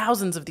over, though,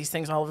 thousands of these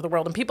things all over the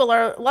world, and people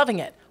are loving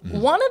it.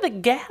 One of the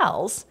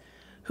gals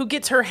who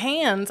gets her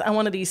hands on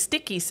one of these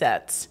sticky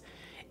sets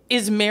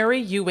is Mary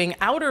Ewing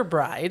Outer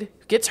Bride,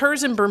 who gets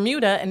hers in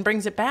Bermuda and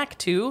brings it back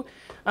to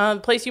the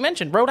place you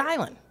mentioned, Rhode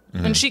Island.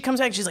 And she comes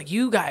back and she's like,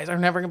 you guys are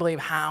never going to believe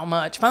how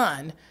much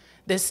fun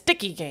this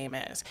sticky game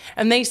is.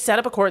 And they set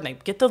up a court and they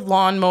get the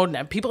lawn mowed,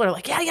 and people are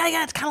like,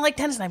 yeah, it's kind of like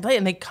tennis, and I play it.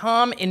 And they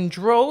come in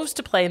droves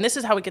to play, and this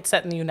is how it gets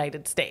set in the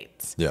United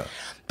States. Yeah.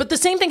 But the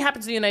same thing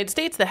happens in the United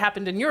States that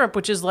happened in Europe,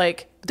 which is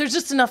like, there's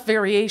just enough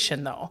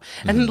variation, though.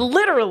 And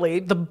literally,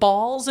 the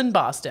balls in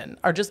Boston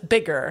are just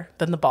bigger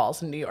than the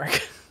balls in New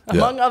York.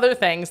 Among other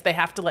things, they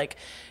have to like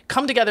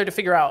come together to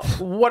figure out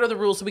what are the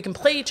rules so we can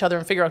play each other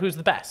and figure out who's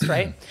the best,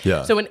 right?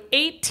 Yeah. So in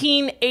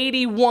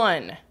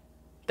 1881,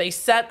 they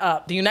set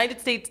up the United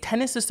States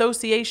Tennis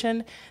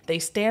Association. They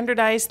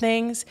standardize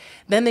things.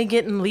 Then they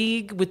get in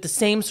league with the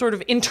same sort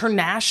of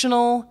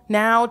international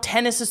now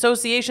tennis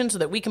association so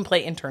that we can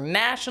play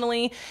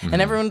internationally.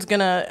 And everyone's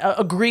going to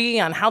agree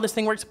on how this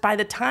thing works. By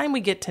the time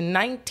we get to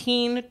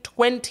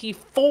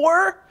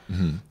 1924,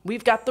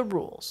 we've got the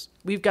rules.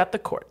 We've got the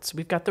courts.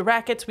 We've got the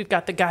rackets. We've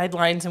got the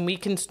guidelines. And we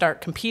can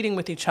start competing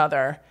with each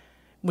other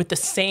with the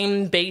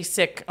same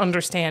basic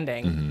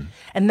understanding.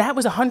 And that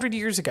was 100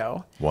 years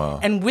ago. Wow.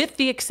 And with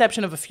the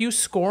exception of a few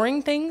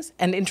scoring things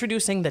and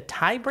introducing the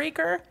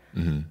tiebreaker,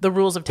 the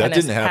rules of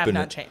tennis have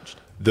not changed.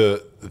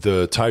 The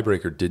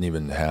tiebreaker didn't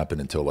even happen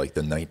until like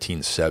the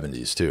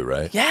 1970s too,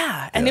 right?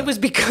 Yeah. And it was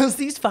because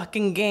these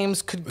fucking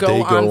games could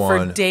go on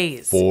for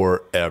days.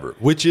 Forever,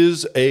 which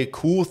is a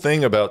cool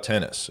thing about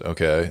tennis,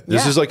 okay?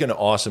 This is like an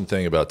awesome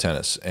thing about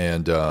tennis.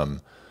 And I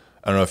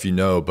don't know if you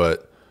know,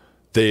 but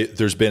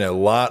there's been a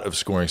lot of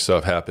scoring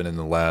stuff happen in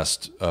the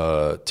last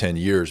 10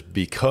 years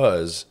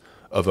because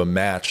of a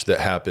match that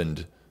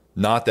happened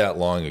not that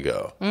long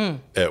ago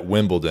at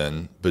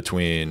Wimbledon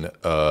between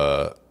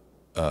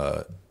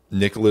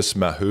Nicholas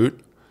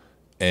Mahut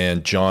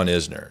and John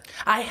Isner.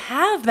 I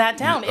have that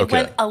down. It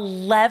went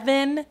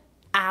 11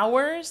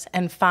 hours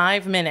and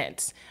 5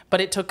 minutes,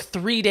 but it took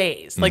 3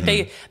 days. Like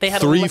they had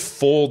three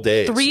full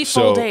days. 3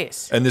 full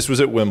days. And this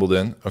was at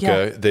Wimbledon,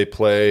 okay? Yeah. They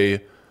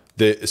play...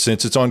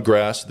 since it's on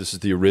grass, this is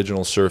the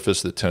original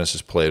surface that tennis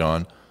is played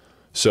on.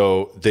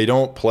 So they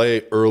don't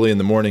play early in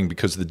the morning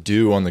because of the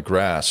dew on the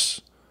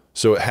grass.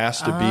 So it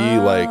has to be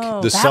like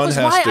the sun has to.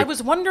 That was why I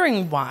was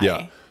wondering why.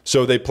 Yeah.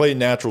 So they play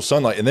natural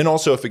sunlight, and then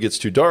also if it gets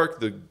too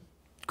dark, the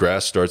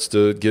grass starts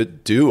to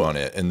get dew on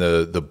it, and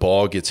the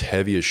ball gets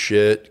heavy as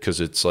shit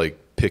because it's like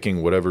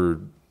picking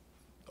whatever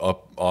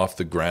up off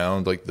the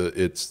ground. Like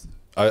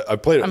I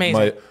played it.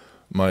 Amazing.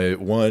 My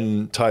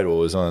one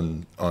title is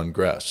on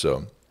grass.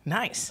 So.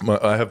 Nice.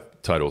 I have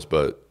titles,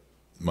 but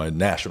my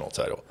national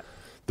title,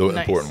 the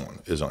Nice. important one,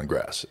 is on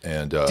grass.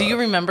 And Do you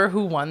remember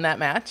who won that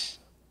match?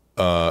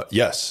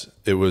 yes,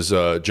 it was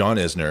John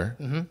Isner,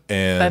 and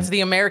That's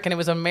the American. It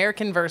was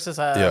American versus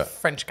a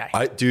French guy.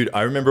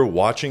 I remember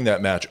watching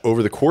that match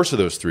over the course of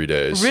those 3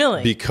 days.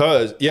 Really?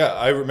 Because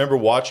I remember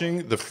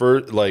watching the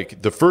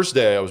first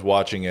day I was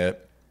watching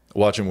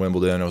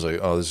Wimbledon. I was like,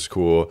 oh, this is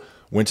cool.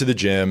 Went to the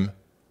gym.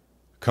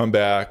 Come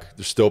back,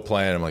 they're still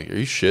playing. I'm like, are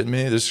you shitting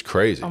me? This is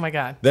crazy. Oh my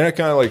God. Then I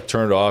kind of like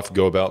turned it off,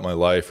 go about my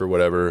life or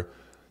whatever.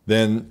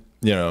 Then,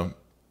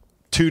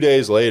 2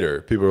 days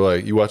later, people were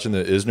like, you watching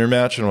the Isner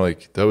match? And I'm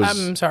like, that was...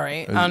 I'm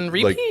sorry, on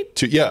repeat?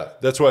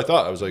 That's what I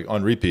thought. I was like,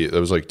 on repeat. That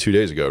was like 2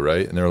 days ago,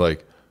 right? And they were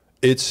like,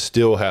 it's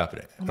still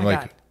happening. I'm like,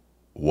 God.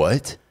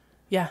 what?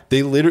 Yeah.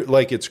 They literally,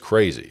 like, it's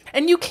crazy.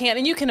 And you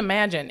can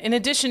imagine, in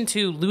addition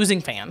to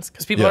losing fans,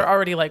 because people are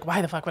already like,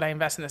 why the fuck would I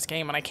invest in this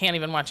game when I can't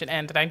even watch it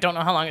end and I don't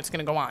know how long it's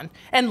going to go on?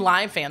 And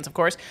live fans, of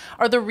course,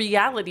 are the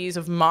realities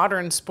of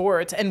modern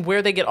sports and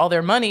where they get all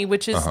their money,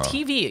 which is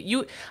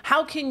TV.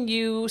 How can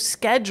you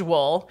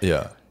schedule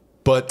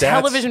but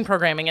television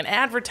programming and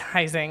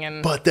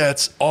advertising? But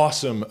that's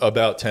awesome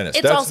about tennis.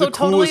 It's also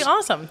totally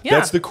awesome. Yeah.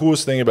 That's the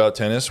coolest thing about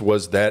tennis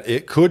was that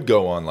it could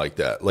go on like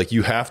that. Like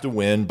you have to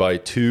win by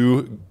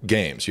 2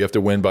 games. You have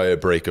to win by a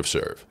break of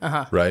serve.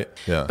 Right?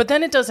 Yeah. But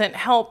then it doesn't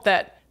help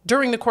that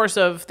during the course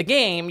of the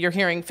game, you're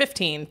hearing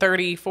 15,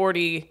 30,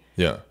 40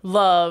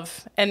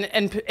 love, and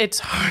it's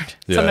hard.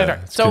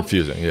 It's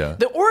confusing. Yeah.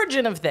 The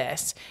origin of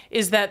this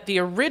is that the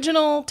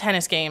original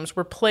tennis games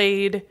were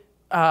played.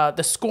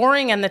 The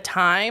scoring and the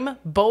time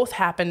both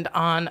happened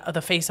on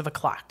the face of a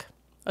clock,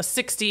 a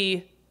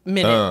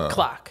 60-minute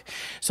clock.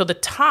 So the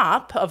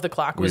top of the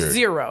clock was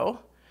 0.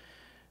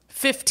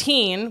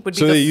 15 would be the first point.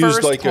 So they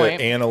used like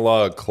an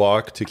analog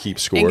clock to keep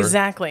score?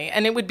 Exactly.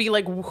 And it would be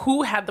like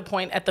who had the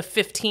point at the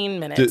 15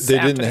 minutes They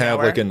didn't have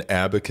like an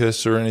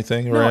abacus or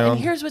anything around? No,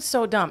 and here's what's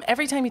so dumb.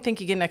 Every time you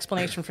think you get an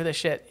explanation for this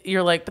shit,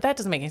 you're like, but that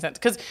doesn't make any sense.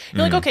 Because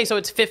you're like, okay, so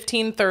it's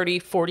 15, 30,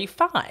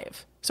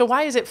 45. So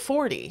why is it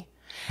 40?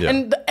 Yeah.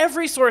 And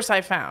every source I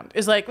found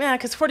is like,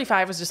 because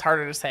 45 was just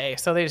harder to say,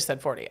 so they just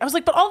said 40. I was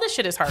like, but all this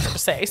shit is harder to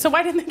say, so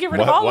why didn't they get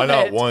rid of all of it?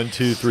 Why not 1,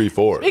 2, 3,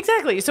 4?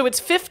 Exactly. So it's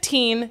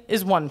 15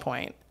 is 1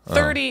 point,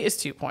 30 is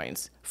 2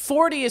 points,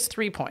 40 is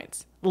 3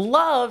 points,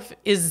 love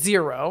is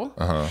 0.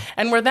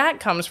 And where that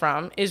comes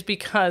from is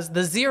because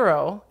the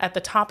 0 at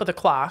the top of the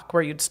clock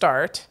where you'd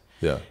start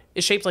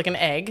is shaped like an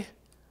egg.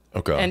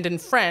 Okay. And in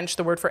French,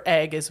 the word for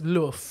egg is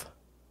l'œuf.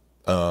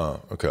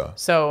 Okay.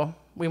 So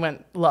we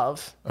went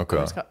love.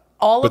 Okay.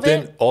 But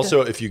then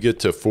also, if you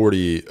get to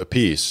 40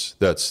 apiece,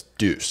 that's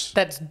deuce.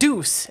 That's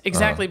deuce,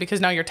 exactly,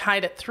 because now you're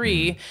tied at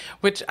 3,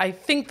 which I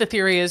think the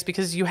theory is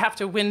because you have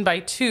to win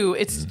by 2.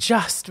 It's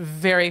just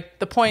the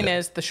point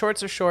is the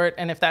shorts are short,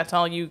 and if that's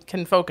all you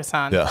can focus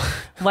on,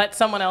 let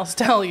someone else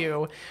tell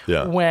you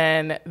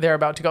when they're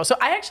about to go. So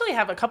I actually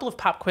have a couple of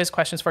pop quiz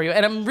questions for you,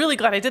 and I'm really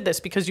glad I did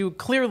this because you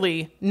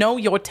clearly know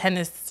your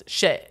tennis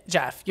shit,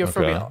 Jeff. You're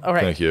for real. All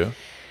right. Thank you.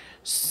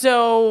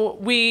 So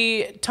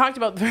we talked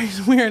about very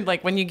weird,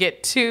 like when you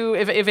get 2,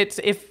 if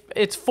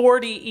it's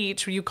 40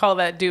 each, you call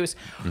that deuce.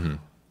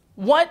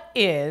 What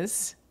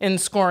is, in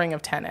scoring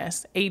of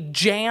tennis, a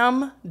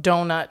jam,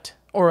 donut,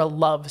 or a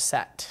love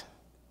set?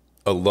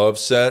 A love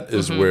set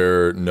is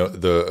where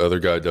the other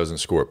guy doesn't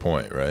score a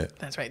point, right?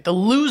 That's right. The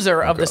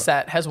loser of the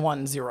set has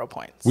won 0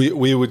 points.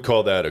 We would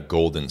call that a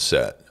golden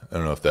set. I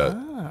don't know if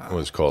that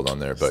was called on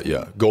there, but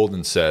yeah,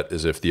 golden set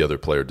is if the other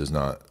player does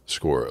not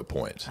score a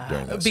point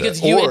during that because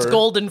set. It's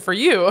golden for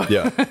you.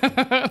 Yeah.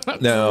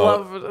 Now,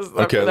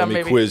 okay, let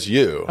me quiz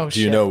you.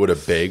 Do you know what a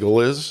bagel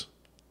is?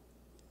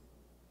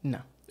 No.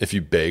 If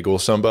you bagel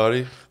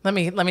somebody? Let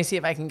me see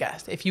if I can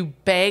guess. If you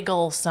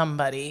bagel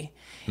somebody,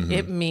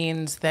 it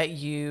means that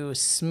you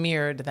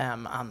smeared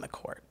them on the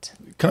court.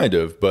 Kind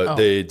of, but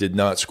they did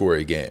not score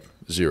a game.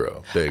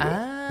 0. Bagel.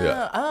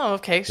 Oh,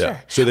 okay, sure. Yeah.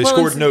 So they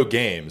scored no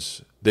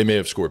games. They may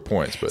have scored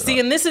points, but see,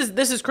 and this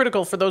is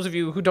critical for those of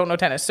you who don't know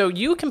tennis. So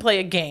you can play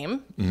a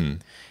game.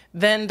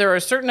 Then there are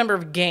a certain number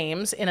of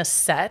games in a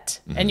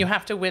set, and you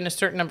have to win a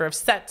certain number of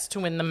sets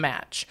to win the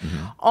match.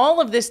 All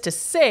of this to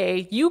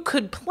say, you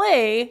could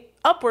play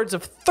upwards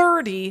of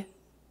 30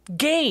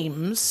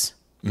 games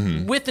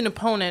with an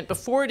opponent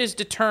before it is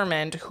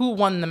determined who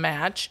won the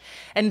match.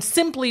 And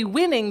simply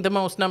winning the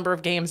most number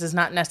of games is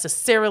not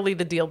necessarily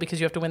the deal because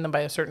you have to win them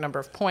by a certain number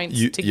of points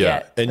to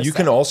get. And you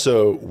can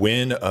also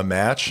win a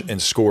match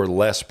and score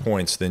less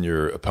points than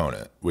your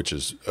opponent, which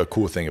is a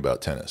cool thing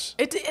about tennis.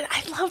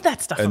 I love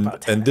that stuff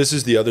about tennis. And this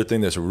is the other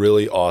thing that's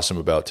really awesome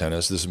about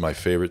tennis. This is my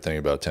favorite thing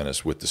about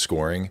tennis with the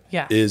scoring,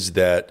 is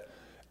that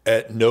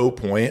at no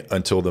point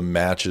until the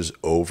match is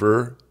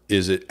over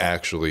is it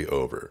actually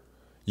over.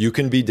 You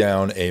can be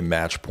down a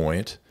match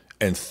point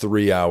and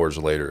 3 hours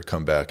later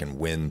come back and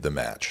win the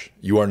match.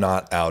 You are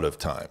not out of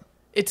time.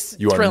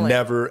 You are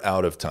never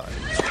out of time.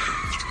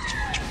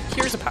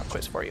 Here's a pop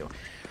quiz for you.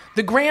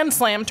 The Grand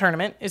Slam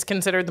tournament is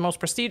considered the most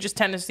prestigious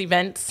tennis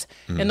events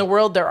in the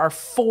world. There are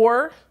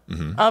 4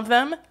 of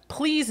them.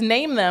 Please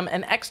name them,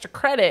 and extra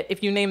credit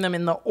if you name them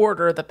in the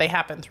order that they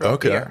happen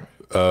throughout the year.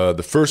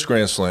 The first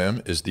Grand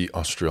Slam is the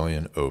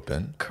Australian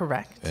Open.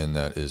 Correct. And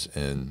that is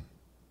in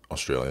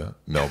Australia,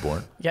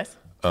 Melbourne. Yes.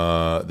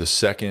 The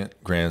second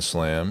Grand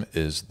Slam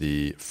is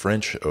the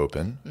French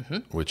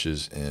Open, which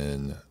is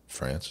in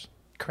France.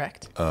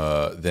 Correct.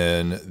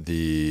 Then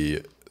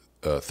the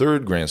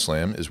third Grand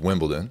Slam is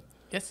Wimbledon.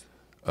 Yes.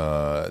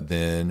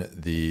 Then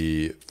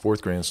the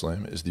fourth Grand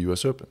Slam is the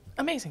U.S. Open.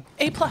 Amazing.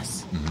 A+.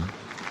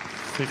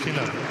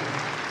 59.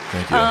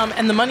 Thank you.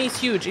 And the money's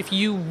huge. If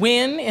you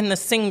win in the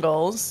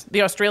singles,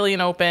 the Australian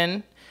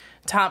Open,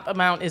 Top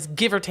amount is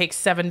give or take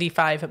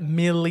 $75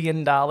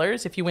 million.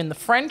 If you win the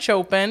French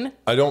Open.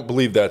 I don't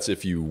believe that's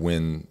if you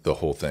win the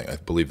whole thing. I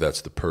believe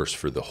that's the purse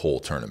for the whole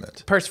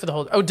tournament. Purse for the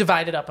whole,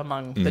 divided up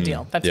among the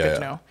deal. That's Yeah, good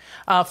to know.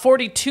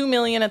 $42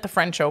 million at the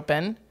French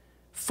Open,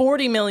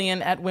 $40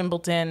 million at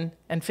Wimbledon,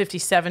 and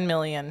 $57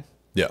 million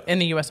in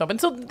the U.S. Open.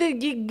 So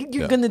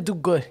you're going to do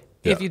good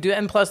if you do,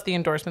 and plus the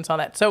endorsements, all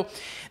that. So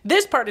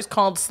this part is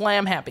called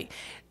Slam Happy.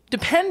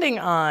 Depending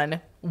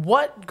on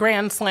what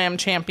Grand Slam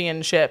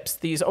championships,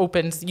 these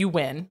opens you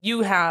win,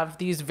 you have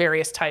these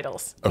various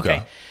titles.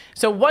 Okay.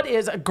 So what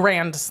is a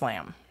Grand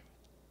Slam?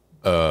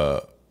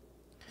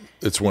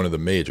 It's one of the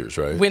majors,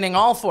 right? Winning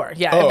all four.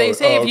 Yeah. They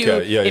say if you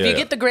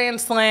get the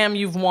Grand Slam,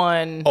 you've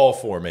won all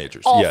four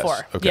majors. All yes.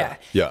 four. Okay.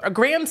 Yeah. A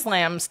Grand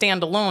Slam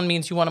standalone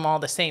means you won them all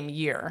the same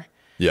year.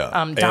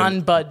 Yeah.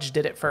 Don Budge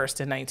did it first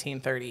in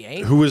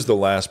 1938. Who was the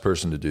last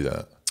person to do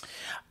that?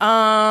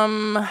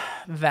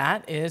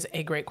 That is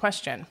a great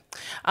question.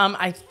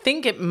 I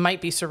think it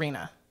might be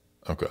Serena.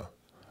 Okay.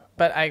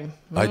 But I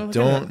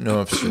don't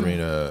know if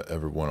Serena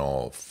ever won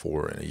all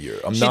four in a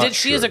year. I'm not sure.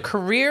 She is a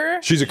career.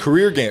 She's a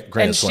career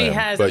Grand Slam. She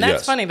has, and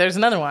that's funny. There's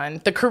another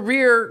one, the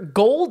career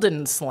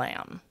Golden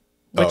Slam,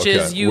 which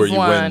is where you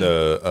won win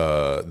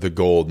the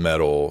gold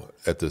medal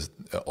at the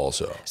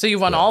also. So you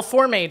won all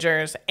four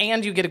majors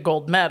and you get a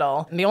gold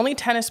medal. And the only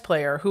tennis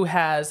player who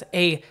has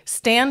a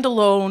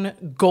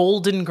standalone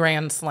golden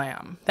Grand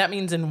Slam. That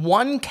means in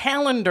one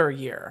calendar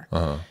year,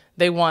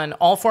 they won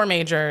all four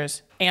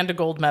majors and a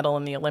gold medal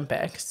in the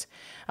Olympics.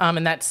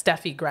 And that's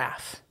Steffi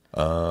Graf,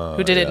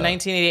 who did it in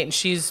 1988. And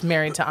she's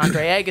married to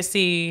Andre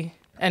Agassi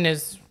and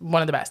is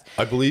one of the best.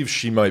 I believe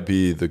she might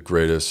be the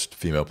greatest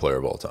female player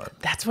of all time.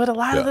 That's what a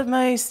lot of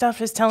my stuff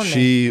is telling me.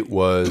 She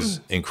was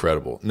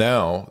incredible.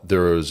 Now,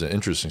 there was an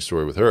interesting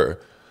story with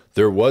her.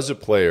 There was a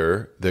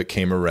player that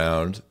came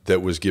around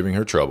that was giving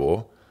her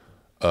trouble,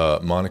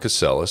 Monica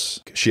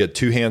Seles. She had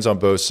two hands on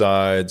both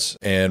sides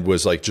and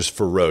was like just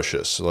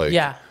ferocious. Like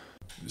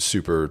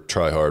super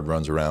try hard,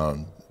 runs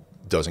around,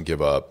 doesn't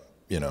give up,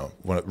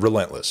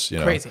 relentless,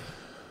 Crazy.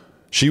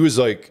 She was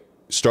like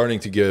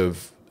starting to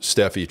give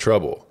Steffi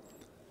trouble.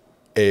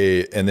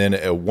 And then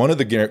at one of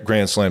the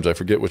Grand Slams, I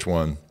forget which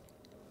one,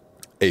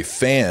 a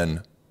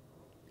fan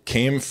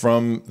came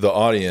from the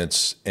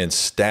audience and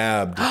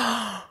stabbed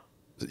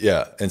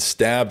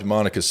stabbed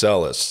Monica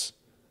Seles.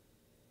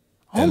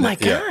 Oh my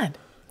God.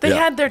 They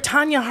had their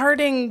Tanya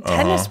Harding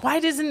tennis. Why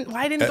didn't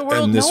the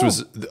world know?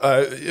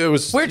 It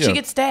was Where'd she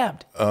get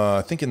stabbed?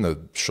 I think in the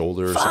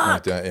shoulder or something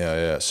like that.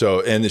 Yeah.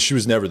 So, and she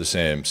was never the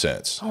same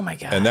since. Oh my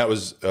God. And that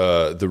was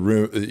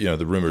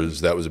the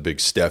rumors that was a big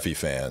Steffi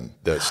fan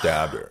that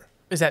stabbed her.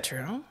 Is that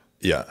true?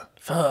 Yeah.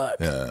 Fuck.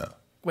 Yeah.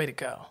 Way to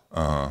go.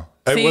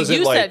 See,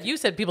 you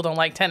said people don't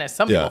like tennis.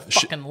 Some people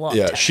fucking love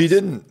tennis. She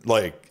didn't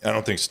like. I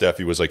don't think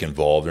Steffi was like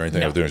involved or anything.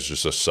 No. I think it was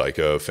just a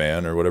psycho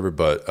fan or whatever.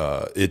 But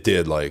it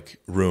did like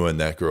ruin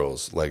that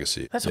girl's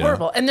legacy. That's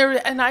horrible.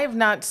 And I have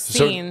not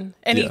seen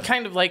any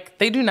kind of like,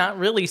 they do not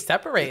really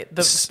separate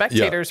the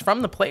spectators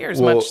from the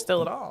players much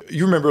still at all.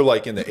 You remember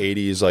like in the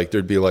 80s, like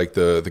there'd be like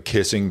the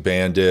kissing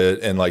bandit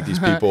and like these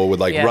people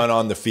would like run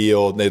on the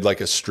field and they'd like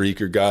a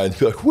streaker guy and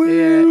be like,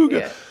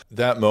 woo.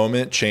 That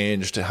moment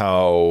changed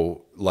how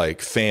like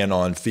fan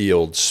on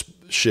field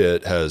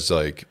shit has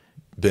like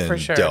been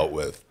dealt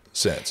with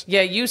since.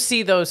 Yeah, you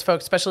see those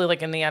folks, especially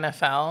like in the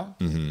NFL,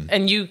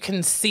 and you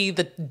can see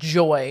the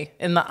joy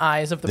in the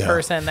eyes of the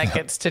person that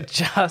gets to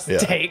just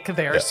take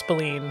their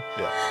spleen.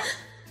 Yeah.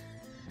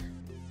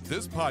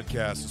 This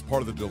podcast is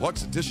part of the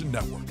Deluxe Edition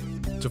Network.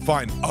 To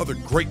find other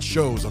great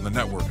shows on the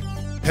network,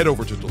 head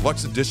over to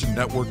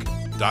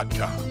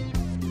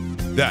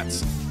deluxeeditionnetwork.com.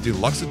 That's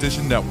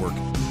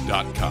deluxeeditionnetwork.com.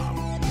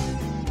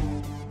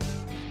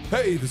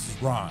 Hey, this is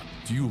Ron.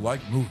 Do you like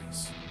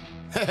movies?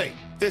 Hey,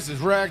 this is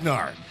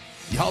Ragnar.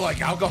 Y'all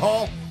like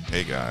alcohol?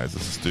 Hey guys,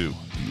 this is Stu. Do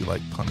you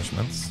like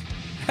punishments?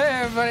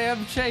 Hey everybody,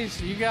 I'm Chase.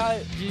 Do you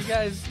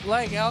guys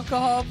like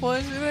alcohol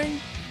poisoning?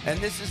 And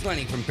this is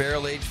Lenny from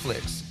Barrel Age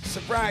Flicks.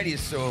 Sobriety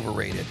is so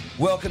overrated.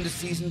 Welcome to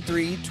Season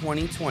 3,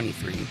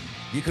 2023.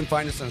 You can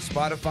find us on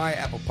Spotify,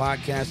 Apple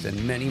Podcasts,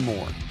 and many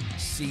more.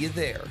 See you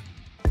there.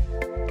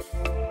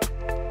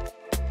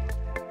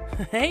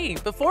 Hey,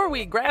 before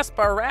we grasp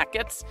our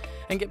rackets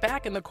and get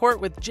back in the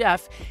court with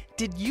Jeff,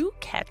 did you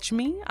catch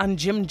me on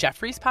Jim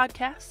Jeffries'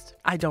 podcast?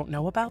 I don't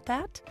know about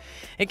that.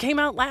 It came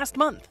out last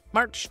month,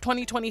 March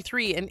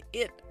 2023, and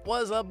it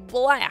was a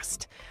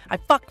blast. I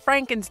fuck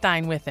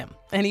Frankenstein with him,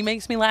 and he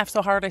makes me laugh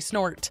so hard I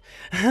snort.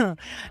 Now,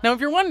 if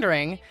you're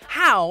wondering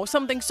how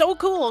something so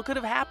cool could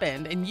have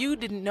happened and you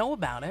didn't know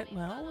about it,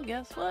 well,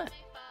 guess what?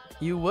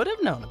 You would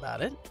have known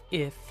about it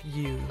if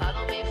you...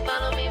 Follow me,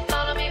 follow me,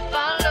 follow me,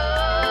 follow.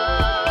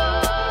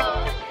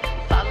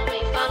 Follow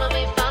me, follow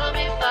me, follow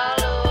me, follow.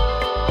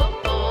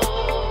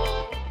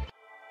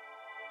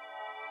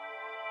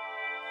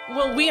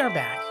 Well, we are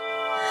back.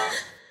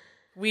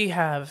 We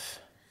have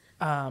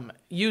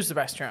used the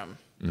restroom,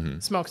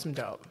 smoked some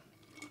dope,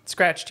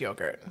 scratched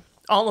yogurt,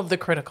 all of the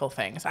critical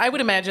things. I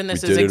would imagine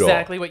this is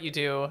exactly what you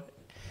do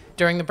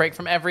during the break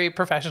from every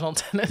professional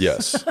tennis.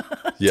 Yes.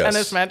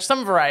 Tennis match,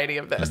 some variety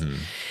of this.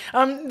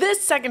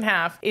 This second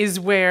half is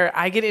where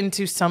I get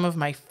into some of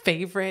my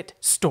favorite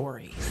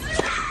stories.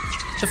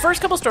 The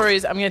first couple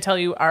stories I'm going to tell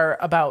you are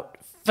about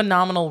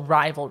phenomenal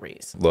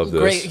rivalries. Love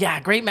this.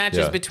 Great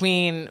matches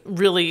between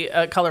really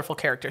colorful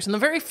characters. And the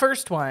very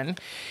first one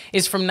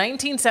is from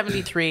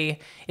 1973.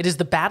 It is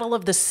the Battle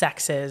of the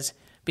Sexes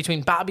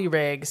between Bobby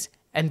Riggs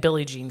and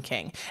Billie Jean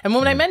King. And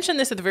when I mentioned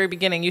this at the very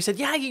beginning, you said,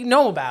 yeah, you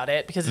know about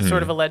it because it's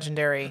sort of a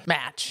legendary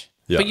match.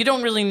 Yeah. But you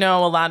don't really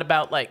know a lot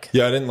about like...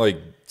 Yeah, I didn't like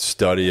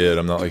study it.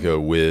 I'm not like a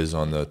whiz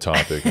on the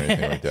topic or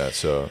anything like that.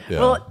 So, yeah.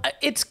 Well,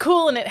 it's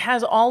cool, and it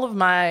has all of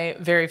my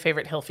very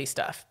favorite Hilfy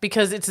stuff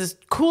because it's this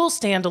cool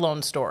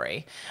standalone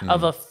story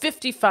of a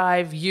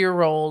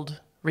 55-year-old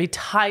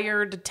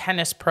retired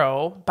tennis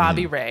pro,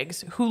 Bobby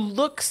Riggs, who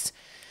looks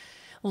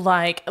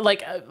like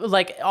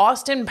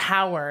Austin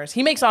Powers.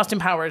 He makes Austin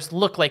Powers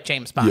look like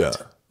James Bond. Yeah.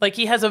 Like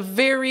he has a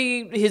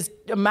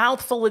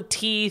mouthful of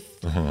teeth,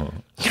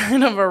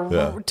 kind of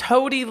a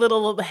toady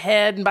little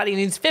head and body.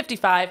 And he's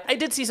 55. I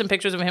did see some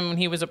pictures of him when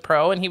he was a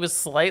pro, and he was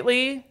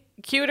slightly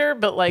cuter,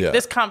 but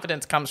this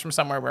confidence comes from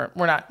somewhere where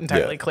we're not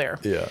entirely clear.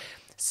 Yeah.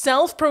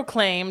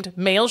 Self-proclaimed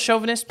male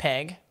chauvinist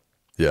pig.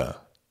 Yeah.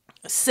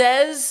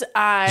 Says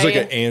He's like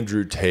an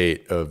Andrew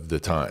Tate of the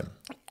time.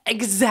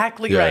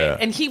 Exactly right. Yeah.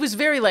 And he was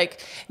very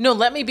like, no,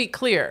 let me be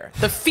clear.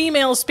 The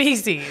female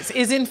species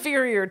is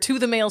inferior to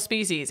the male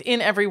species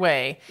in every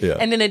way. Yeah.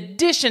 And in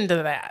addition to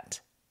that,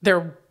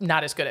 they're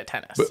not as good at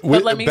tennis.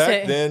 But let me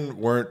say, back then,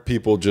 weren't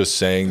people just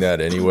saying that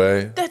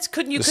anyway?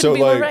 Couldn't be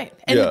more right.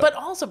 And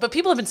but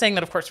people have been saying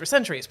that, of course, for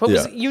centuries. What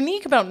was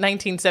unique about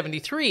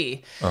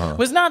 1973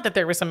 was not that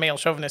there was some male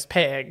chauvinist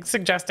pig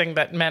suggesting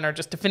that men are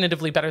just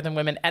definitively better than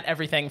women at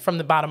everything from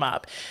the bottom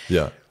up.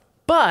 Yeah.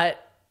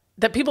 But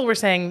that people were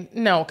saying,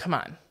 no, come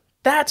on.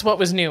 That's what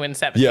was new in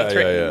 73.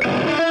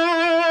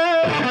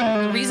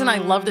 The reason I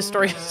love this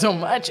story so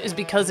much is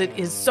because it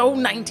is so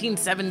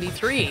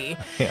 1973.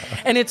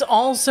 And it's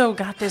also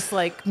got this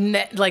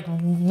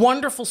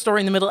wonderful story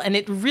in the middle, and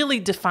it really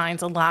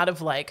defines a lot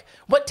of like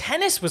what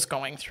tennis was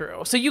going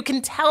through. So you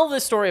can tell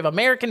the story of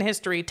American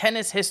history,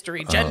 tennis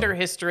history, gender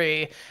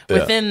history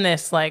within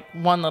this like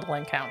one little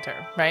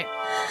encounter, right?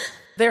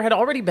 There had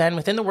already been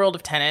within the world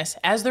of tennis,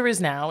 as there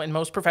is now in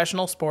most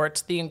professional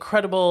sports, the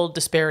incredible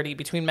disparity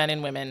between men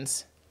and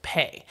women's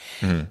pay.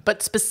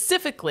 But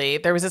specifically,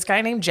 there was this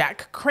guy named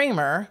Jack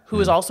Kramer, who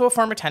was also a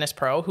former tennis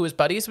pro, who was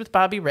buddies with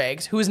Bobby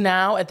Riggs, who is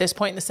now, at this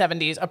point in the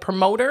 70s, a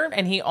promoter,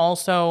 and he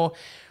also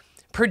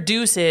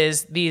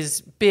produces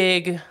these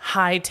big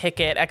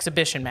high-ticket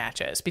exhibition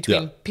matches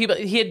between people.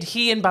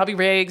 He and Bobby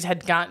Riggs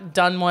had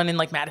done one in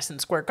like Madison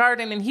Square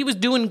Garden, and he was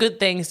doing good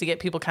things to get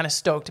people kind of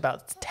stoked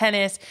about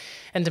tennis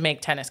and to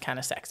make tennis kind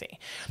of sexy.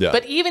 Yeah.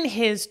 But even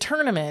his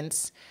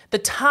tournaments, the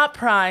top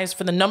prize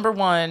for the number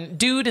one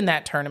dude in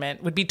that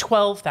tournament would be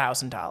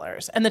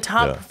 $12,000. And the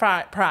top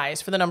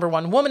prize for the number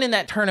one woman in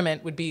that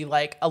tournament would be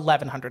like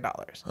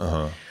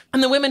 $1,100.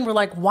 And the women were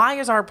like, why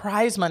is our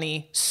prize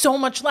money so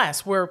much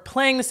less? We're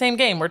playing the same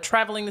game. We're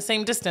traveling the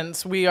same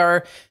distance. We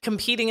are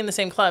competing in the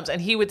same clubs.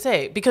 And he would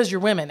say, because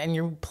you're women and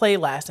you play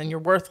less and you're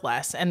worth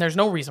less, and there's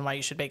no reason why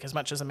you should make as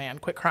much as a man.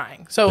 Quit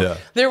crying. So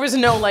there was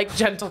no like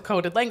gentle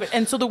coded language.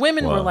 And so the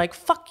women were like,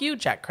 fuck you,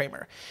 Jack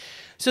Kramer.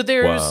 So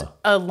there's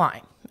a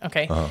line.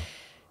 Okay.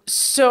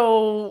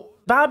 So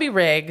Bobby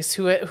Riggs,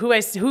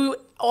 who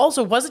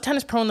also was a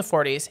tennis pro in the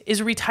 40s,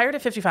 is retired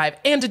at 55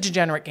 and a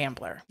degenerate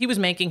gambler. He was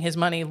making his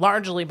money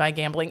largely by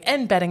gambling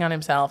and betting on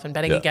himself and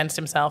betting against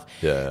himself.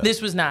 This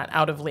was not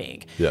out of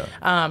league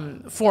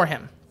for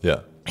him.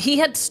 He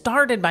had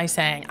started by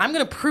saying, I'm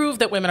going to prove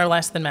that women are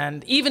less than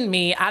men. Even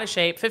me, out of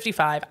shape,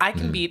 55, I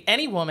can beat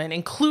any woman,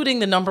 including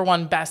the number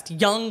one best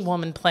young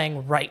woman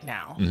playing right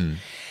now.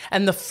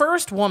 And the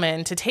first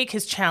woman to take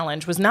his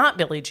challenge was not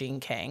Billie Jean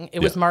King. It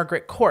was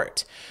Margaret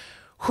Court,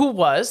 who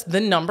was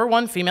the number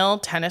one female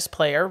tennis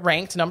player,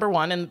 ranked number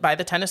one by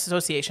the Tennis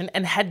Association,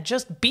 and had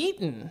just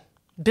beaten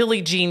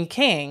Billie Jean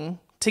King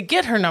to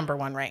get her number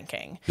one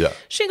ranking.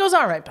 She goes,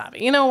 all right, Bobby,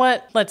 you know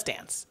what? Let's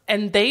dance.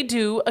 And they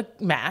do a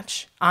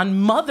match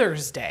on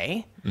Mother's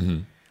Day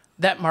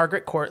that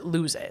Margaret Court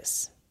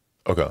loses.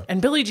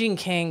 And Billie Jean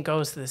King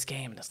goes to this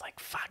game and is like,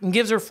 fuck, and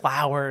gives her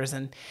flowers.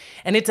 And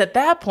it's at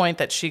that point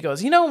that she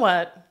goes, you know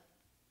what?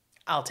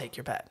 I'll take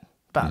your bet,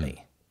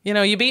 Bobby. You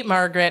know, you beat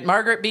Margaret.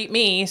 Margaret beat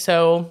me,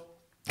 so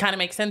kind of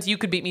makes sense. You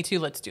could beat me too.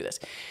 Let's do this.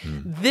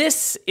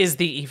 This is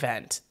the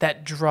event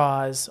that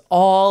draws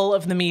all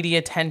of the media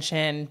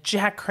attention.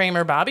 Jack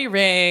Kramer, Bobby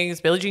Riggs,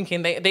 Billie Jean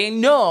King, they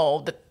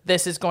know that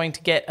this is going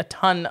to get a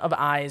ton of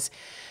eyes,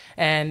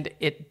 and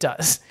it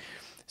does.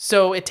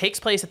 So it takes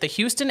place at the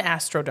Houston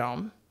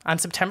Astrodome on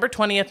September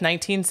 20th,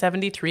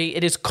 1973.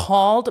 It is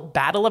called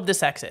Battle of the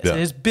Sexes. It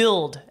is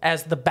billed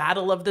as the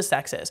Battle of the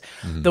Sexes.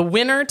 The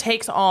winner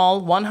takes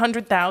all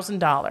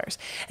 $100,000.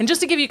 And just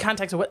to give you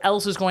context of what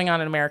else is going on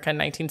in America in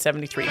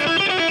 1973.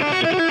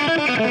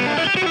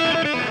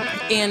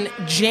 In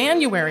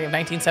January of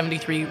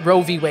 1973,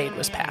 Roe v. Wade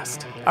was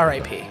passed.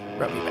 R.I.P.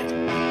 Roe v. Wade.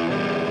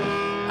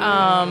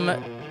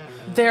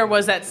 there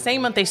was that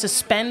same month they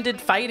suspended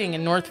fighting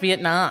in North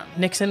Vietnam.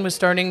 Nixon was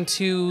starting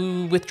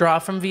to withdraw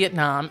from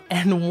Vietnam,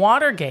 and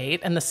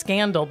Watergate and the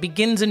scandal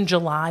begins in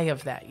July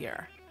of that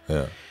year.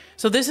 Yeah.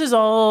 So this is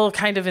all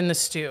kind of in the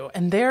stew.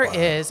 And there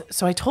is,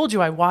 so I told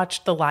you I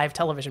watched the live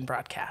television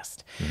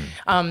broadcast.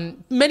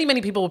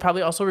 Many people will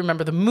probably also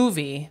remember the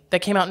movie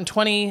that came out in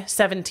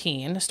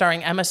 2017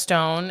 starring Emma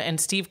Stone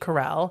and Steve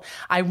Carell.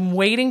 I'm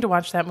waiting to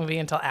watch that movie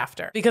until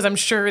after because I'm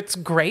sure it's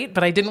great,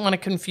 but I didn't want to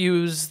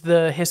confuse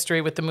the history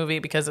with the movie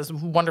because as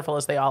wonderful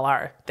as they all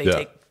are, they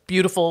take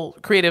beautiful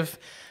creative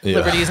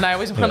liberties, and I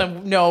always want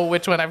to know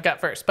which one I've got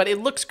first. But it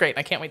looks great, and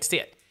I can't wait to see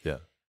it. Yeah.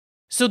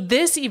 So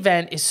this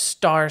event is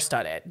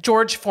star-studded.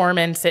 George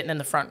Foreman sitting in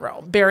the front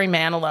row. Barry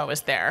Manilow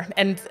is there.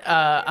 And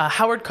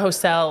Howard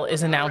Cosell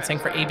is announcing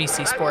for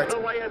ABC Sports. That's the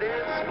way it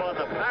is for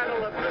the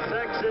battle of the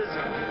sexes.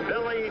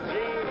 Billie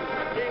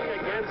Jean King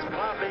against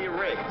Bobby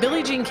Riggs.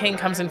 Billie Jean King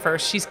comes in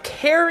first. She's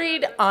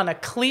carried on a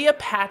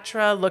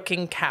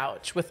Cleopatra-looking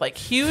couch with like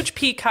huge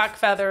peacock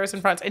feathers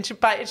in front. And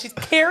she's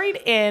carried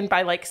in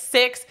by like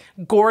 6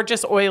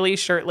 gorgeous, oily,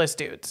 shirtless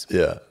dudes.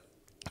 Yeah.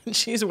 And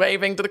she's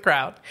waving to the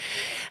crowd.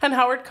 And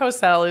Howard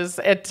Cosell is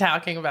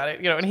talking about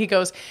it, and he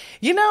goes,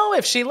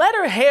 if she let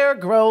her hair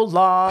grow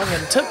long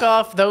and took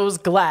off those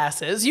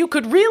glasses, you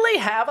could really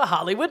have a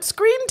Hollywood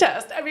screen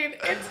test. I mean,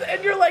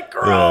 and you're like,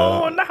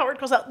 grown, Howard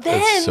Cosell.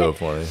 That's so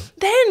funny.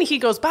 Then he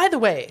goes, by the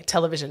way,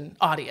 television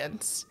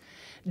audience,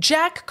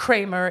 Jack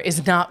Kramer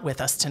is not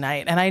with us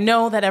tonight. And I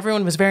know that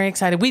everyone was very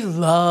excited. We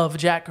love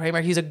Jack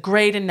Kramer. He's a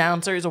great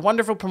announcer. He's a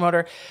wonderful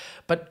promoter.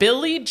 But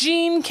Billie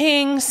Jean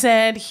King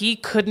said he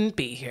couldn't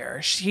be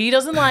here. She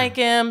doesn't like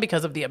him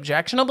because of the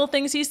objectionable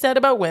things he said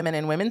about women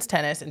and women's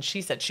tennis. And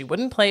she said she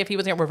wouldn't play if he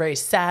was here. We're very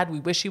sad.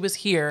 We wish he was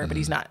here, but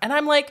he's not. And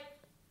I'm like,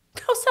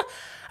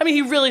 I mean,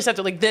 he really said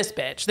to like, this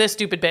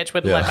stupid bitch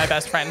wouldn't let my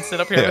best friend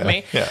sit up here with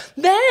me. Yeah.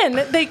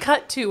 Then they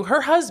cut to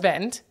her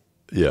husband.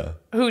 Yeah.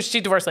 Who she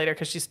divorced later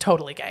because she's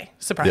totally gay.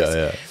 Surprise.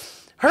 Yeah.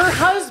 Her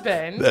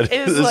husband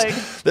is like...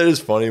 That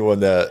is funny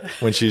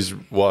when she's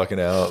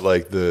walking out,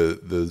 like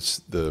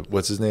the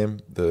what's his name?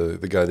 The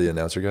guy, the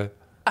announcer guy?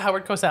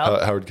 Howard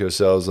Cosell. Howard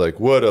Cosell's like,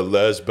 what a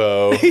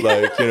lesbo.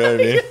 Like, you know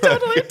what I mean?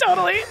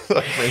 Totally.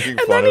 Like making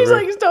and fun then he's of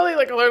her. like, he's totally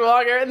like a little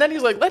longer. And then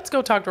he's like, let's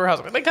go talk to her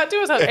husband. They cut to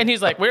his husband. And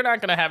he's like, we're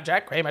not going to have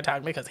Jack Kramer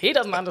talk because he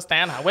doesn't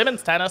understand how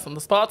women's tennis and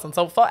the sports. And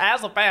so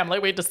as a family,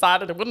 we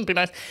decided it wouldn't be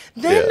nice.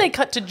 Then they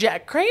cut to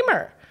Jack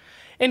Kramer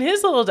in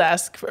his little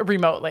desk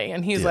remotely.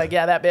 And he's like,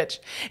 yeah, that bitch.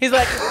 He's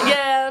like,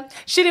 yeah,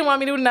 she didn't want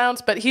me to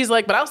announce, but he's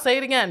like, but I'll say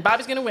it again.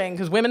 Bobby's going to win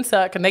because women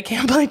suck and they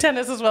can't play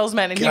tennis as well as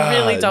men. And he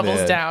really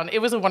doubles down. It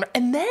was a wonder.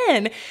 And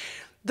then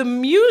the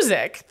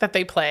music that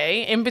they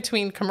play in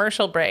between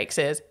commercial breaks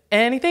is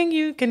anything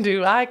you can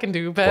do, I can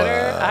do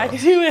better. Wow. I can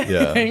do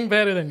anything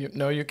better than you.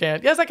 No, you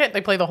can't. Yes, I can. They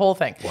play the whole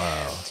thing.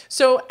 Wow.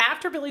 So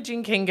after Billie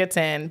Jean King gets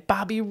in,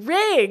 Bobby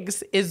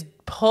Riggs is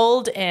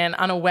pulled in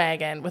on a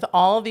wagon with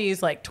all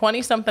these like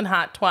 20-something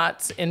hot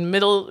twats in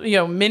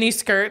mini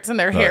skirts, and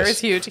their hair is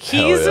huge.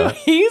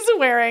 He's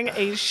wearing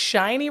a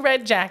shiny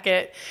red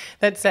jacket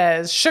that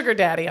says Sugar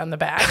Daddy on the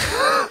back.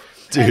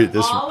 Dude,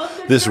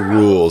 this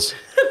rules.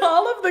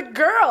 All of the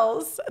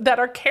girls that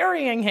are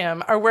carrying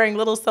him are wearing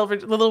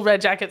little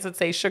red jackets that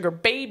say Sugar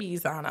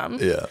Babies on them.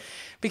 Yeah.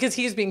 Because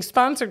he's being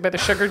sponsored by the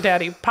Sugar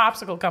Daddy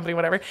Popsicle Company,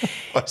 whatever.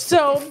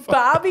 So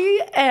Bobby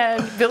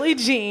and Billie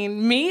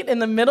Jean meet in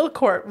the middle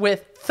court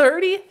with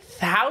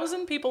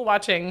 30,000 people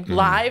watching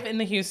live in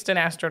the Houston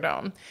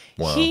Astrodome.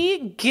 Wow.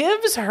 He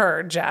gives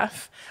her,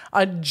 Jeff,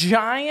 a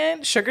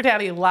giant Sugar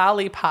Daddy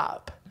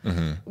lollipop.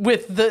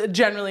 With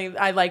generally,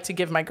 I like to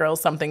give my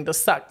girls something to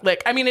suck.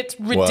 Like, I mean, it's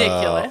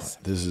ridiculous.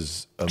 Wow. This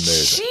is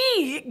amazing.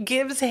 She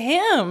gives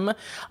him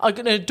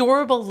an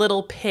adorable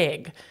little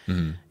pig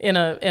in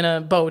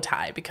a bow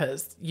tie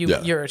because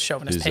you're a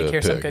chauvinist pig.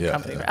 Here's some good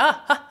company.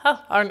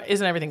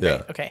 Isn't everything great?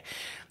 Yeah. Okay.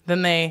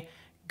 Then they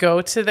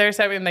go to their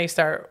side and they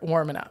start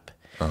warming up.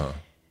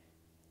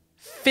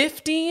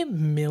 50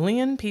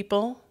 million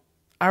people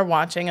are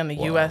watching on the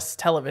U.S.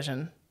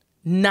 television.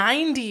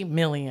 90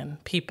 million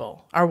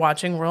people are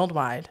watching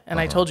worldwide.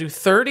 And I told you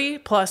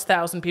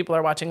 30,000+ people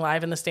are watching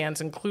live in the stands,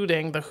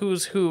 including the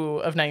who's who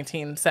of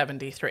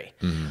 1973.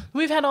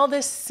 We've had all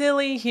this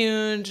silly,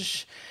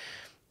 huge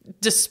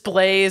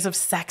displays of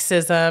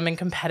sexism and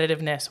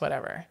competitiveness,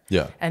 whatever.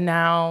 Yeah. And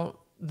now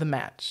the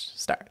match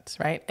starts,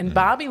 right? And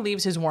Bobby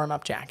leaves his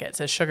warm-up jacket,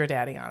 says Sugar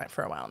Daddy on it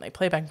for a while, and they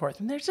play back and forth.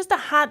 And there's just a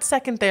hot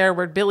second there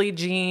where Billie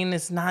Jean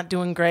is not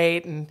doing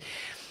great, and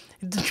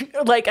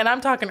and I'm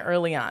talking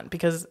early on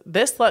because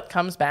this slut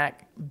comes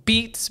back,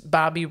 beats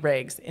Bobby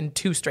Riggs in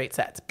 2 straight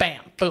sets. Bam,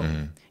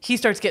 boom. He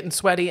starts getting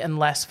sweaty and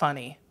less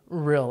funny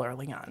real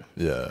early on.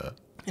 Yeah.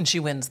 And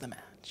she wins the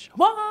match.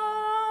 What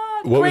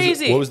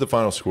Crazy. What was the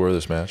final score of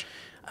this match?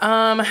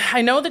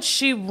 I know that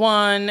she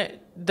won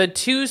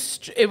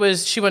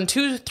she won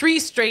 3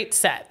 straight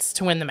sets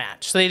to win the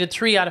match. So they did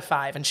 3 out of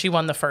 5 and she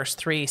won the first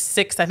 3. I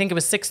think it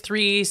was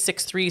 6-3,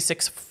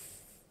 6-3,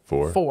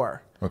 6-4.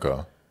 4.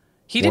 Okay.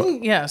 He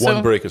didn't, so.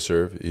 One break of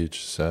serve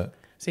each set.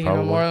 So you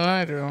know more than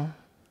I do.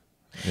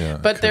 Yeah,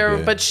 But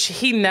could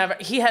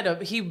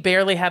be. he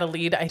barely had a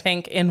lead, I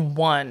think, in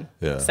one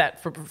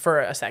set for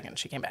a second.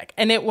 She came back,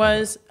 and it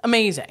was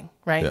amazing,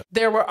 right? Yeah.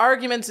 There were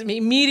arguments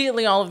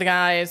immediately. All of the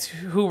guys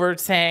who were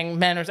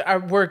saying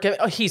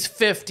he's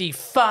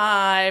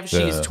 55,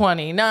 she's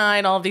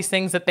 29, all of these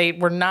things that they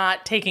were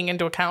not taking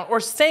into account, or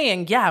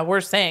saying,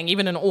 we're saying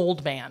even an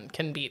old man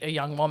can beat a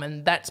young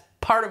woman. That's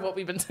part of what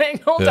we've been saying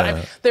the whole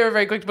time. They were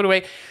very quick to put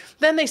away.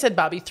 Then they said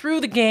Bobby threw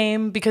the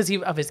game because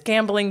of his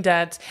gambling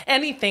debts.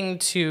 Anything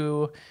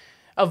to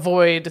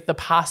avoid the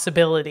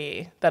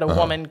possibility that a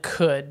woman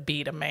could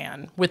beat a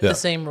man with the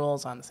same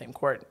rules on the same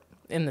court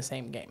in the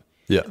same game.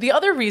 Yeah. The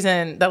other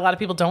reason that a lot of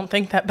people don't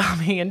think that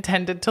Bobby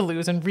intended to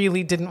lose and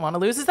really didn't want to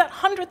lose is that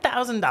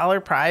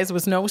 $100,000 prize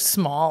was no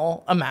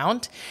small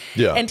amount.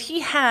 Yeah. And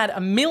he had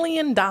 $1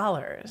 million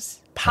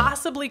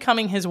possibly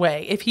coming his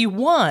way if he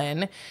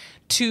won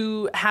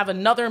to have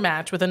another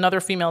match with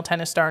another female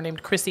tennis star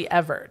named Chrissy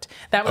Evert.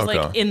 That was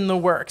like in the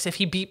works. If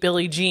he beat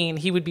Billie Jean,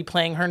 he would be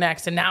playing her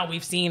next. And now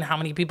we've seen how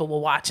many people will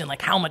watch and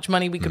like how much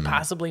money we could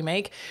possibly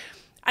make.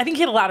 I think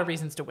he had a lot of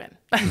reasons to win.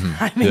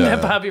 I think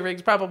that Bobby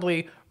Riggs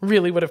probably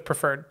really would have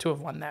preferred to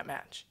have won that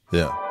match.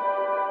 Yeah.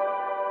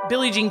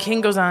 Billie Jean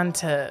King goes on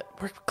to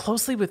work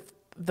closely with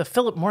the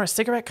Philip Morris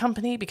Cigarette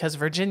Company because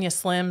Virginia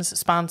Slims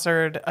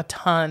sponsored a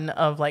ton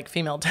of like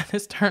female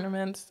tennis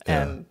tournaments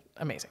and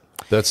amazing.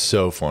 That's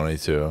so funny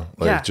too.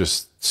 Like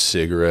just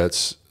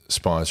cigarettes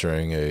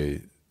sponsoring a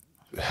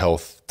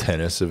health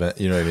tennis event.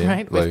 You know what I mean?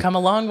 Right. Like, We've come a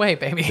long way,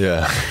 baby.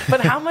 Yeah.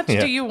 But how much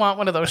do you want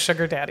one of those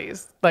sugar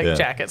daddies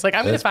jackets? Like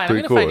I'm going to find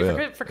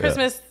you for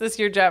Christmas this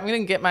year, Jeff. I'm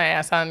going to get my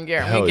ass on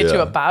gear. I'm going to get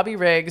you a Bobby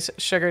Riggs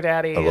sugar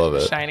daddy. I love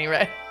it. Shiny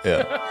red.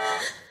 Yeah.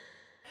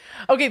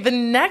 Okay. The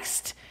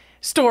next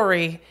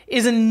story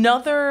is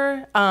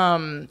another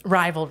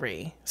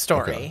rivalry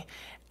story. Okay.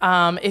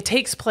 It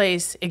takes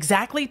place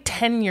exactly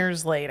 10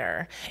 years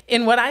later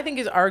in what I think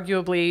is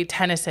arguably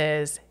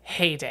tennis's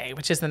heyday,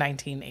 which is the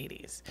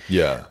 1980s.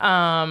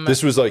 Yeah.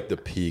 This was like the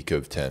peak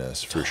of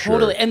tennis for sure.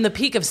 Totally. And the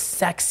peak of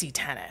sexy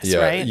tennis,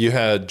 right? You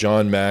had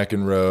John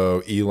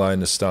McEnroe, Eli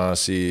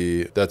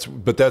Nastase.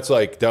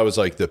 That was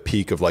like the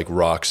peak of like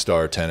rock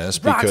star tennis.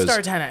 Because rock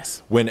star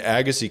tennis. When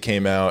Agassi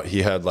came out,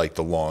 he had like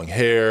the long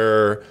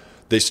hair.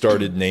 They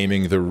started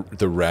naming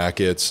the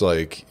rackets.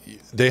 Like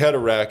they had a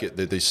racket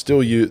that they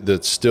still use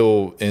that's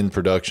still in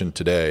production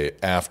today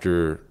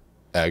after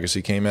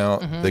Agassi came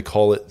out. They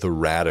call it the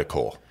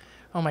Radical.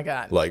 Oh my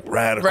God! Like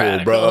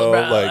radical, bro.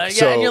 Like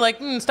so, and you're like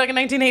stuck in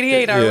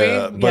 1988, are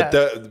we?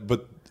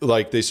 But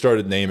like they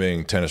started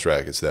naming tennis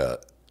rackets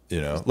that.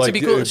 You know, like to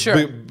be cool,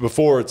 sure.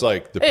 Before it's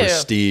like the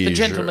Prestige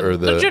or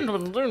the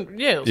gentleman,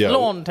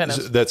 lawn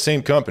tennis. That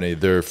same company,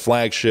 their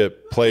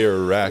flagship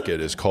player racket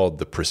is called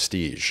the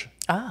Prestige.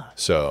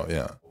 So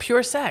yeah,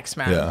 pure sex,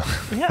 man.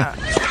 Yeah.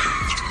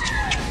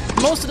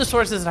 Most of the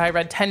sources that I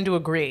read tend to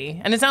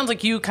agree, and it sounds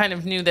like you kind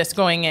of knew this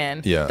going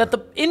in, that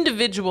the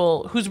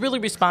individual who's really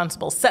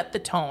responsible, set the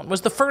tone,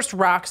 was the first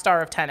rock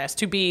star of tennis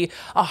to be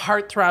a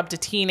heartthrob to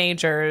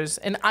teenagers,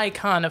 an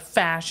icon of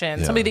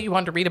fashion, somebody that you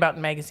wanted to read about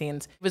in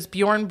magazines. It was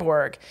Bjorn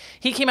Borg.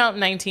 He came out in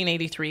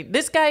 1983.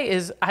 This guy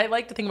is, I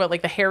like to think about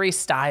like the Harry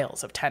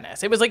Styles of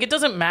tennis. It was like, it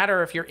doesn't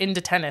matter if you're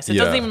into tennis. It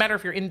doesn't even matter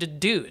if you're into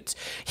dudes.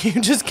 You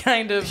just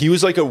kind of... He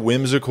was like a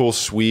whimsical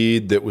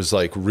Swede that was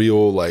like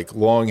real, like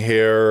long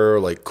hair,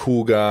 like cool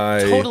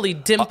guy. Totally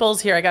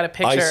dimples. Here, I got a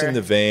picture. Ice in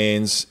the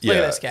veins. Look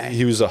at this guy.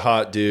 He was a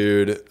hot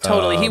dude.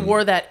 Totally. He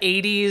wore that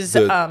 80s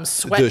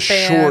sweatband. The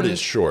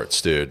shortest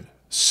shorts, dude.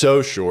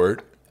 So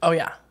short. Oh,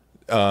 yeah.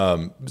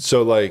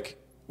 So like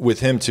with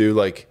him too,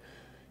 like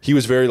he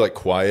was very like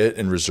quiet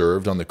and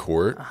reserved on the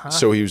court.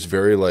 So he was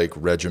very like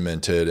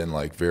regimented and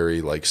like very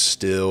like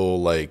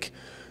still, like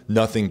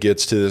nothing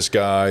gets to this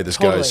guy. This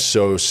guy is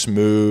so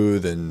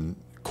smooth and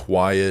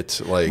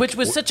quiet, like, which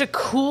was such a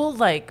cool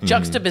like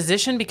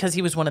juxtaposition because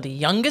he was one of the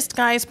youngest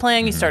guys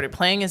playing. He started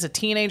playing as a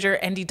teenager,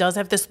 and he does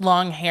have this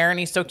long hair, and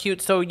he's so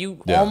cute. So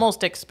you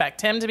almost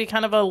expect him to be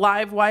kind of a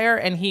live wire,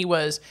 and he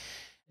was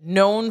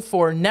known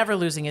for never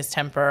losing his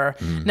temper,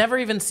 never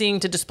even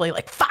seeing to display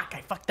like, fuck, I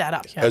fucked that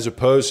up. As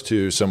opposed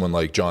to someone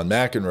like John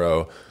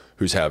McEnroe,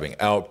 who's having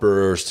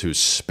outbursts, who's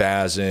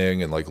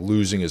spazzing and like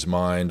losing his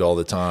mind all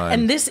the time.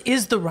 And this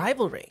is the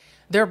rivalry.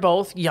 They're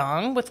both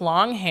young with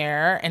long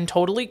hair and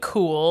totally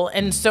cool.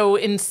 And so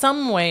in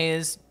some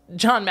ways,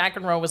 John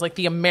McEnroe was like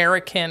the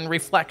American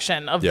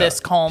reflection of this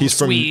calm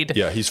Swede.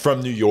 He's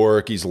from New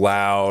York. He's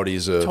loud.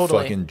 He's a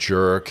fucking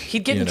jerk.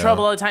 He'd get in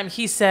trouble all the time.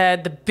 He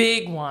said the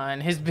big one,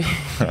 his big...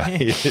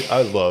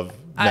 I love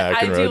McEnroe,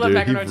 I do love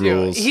McEnroe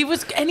too. He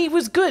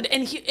was good.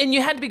 And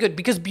you had to be good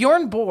because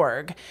Bjorn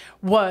Borg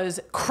was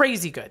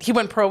crazy good. He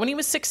went pro when he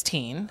was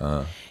 16.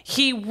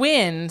 He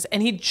wins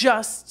and he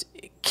just...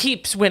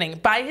 keeps winning.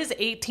 By his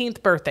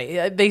 18th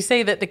birthday, they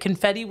say that the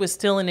confetti was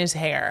still in his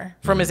hair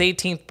from his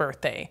 18th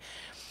birthday.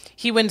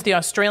 He wins the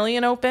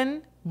Australian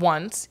Open,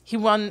 once. He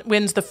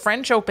wins the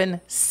French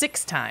Open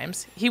 6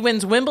 times. He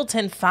wins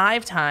Wimbledon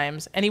 5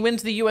 times, and he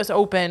wins the U.S.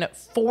 Open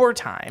 4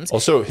 times.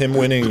 Also, him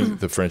winning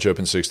the French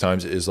Open 6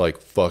 times is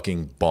like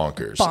fucking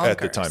bonkers at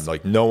the time.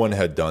 Like, no one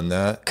had done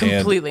that.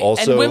 Completely.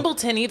 And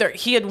Wimbledon either.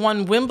 He had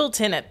won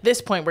Wimbledon at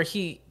this point where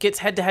he gets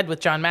head-to-head with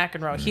John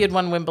McEnroe. He had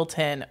won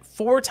Wimbledon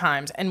 4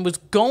 times and was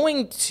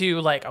going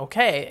to, like,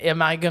 okay,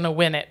 am I going to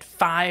win it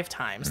 5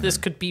 times? This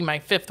could be my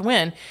 5th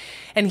win.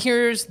 And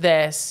here's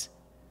this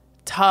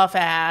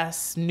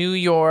tough-ass, New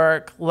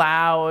York,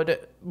 loud,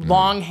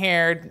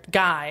 long-haired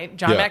guy,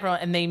 John McEnroe,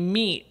 and they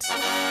meet.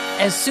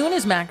 As soon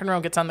as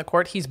McEnroe gets on the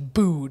court, he's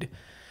booed.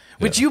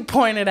 Which you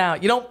pointed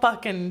out. You don't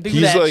fucking do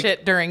that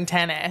shit during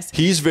tennis.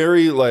 He's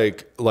very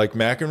like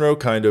McEnroe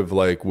kind of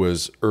like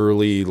was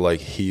early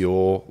like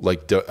heel.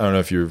 Like I don't know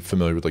if you're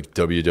familiar with like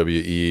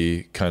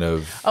WWE kind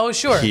of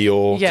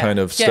heel kind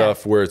of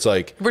stuff where it's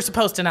like we're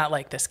supposed to not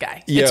like this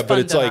guy. Yeah, it's but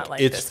it's like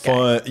it's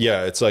fun.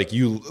 Yeah, it's like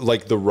you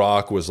like The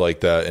Rock was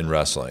like that in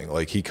wrestling.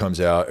 Like he comes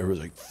out,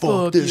 everyone's like,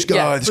 "Fuck this guy!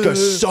 Yeah, this guy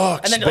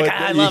sucks." And then you're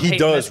like, I love he hating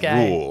does this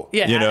guy. rule.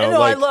 Yeah, you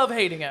know, I love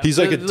hating him. He's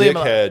like a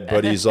dickhead,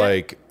 but he's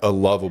like a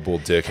lovable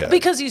dickhead.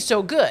 Because he's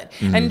so good.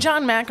 And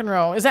John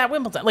McEnroe is at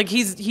Wimbledon. Like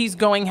he's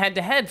going head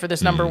to head for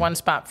this number 1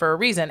 spot for a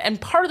reason. And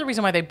part of the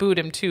reason why they booed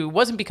him too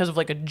wasn't because of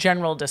like a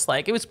general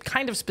dislike. It was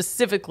kind of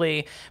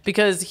specifically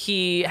because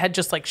he had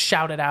just like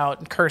shouted out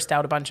and cursed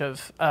out a bunch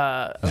of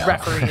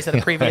referees at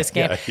the previous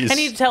game. And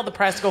he'd tell the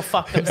press to go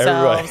fuck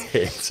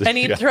themselves. And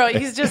he'd throw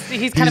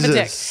he's kind of a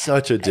dick.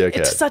 Such a dickhead.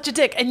 It's such a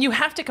dick. And you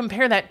have to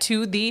compare that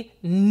to the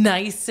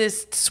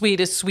nicest,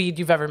 sweetest Swede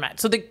you've ever met.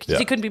 So he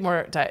couldn't be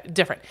more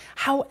different.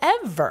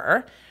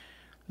 However,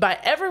 by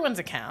everyone's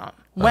account,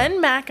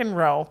 when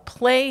McEnroe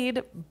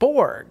played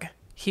Borg,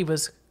 he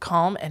was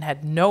calm and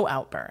had no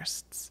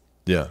outbursts.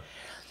 Yeah.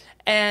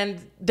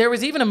 And there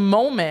was even a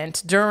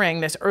moment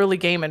during this early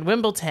game in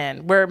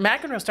Wimbledon where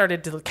McEnroe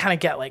started to kind of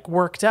get like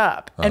worked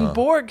up. And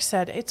Borg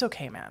said, "It's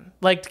okay, man."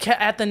 Like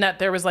at the net,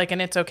 there was like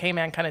an "it's okay,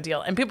 man" kind of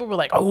deal. And people were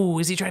like, "Oh,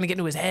 is he trying to get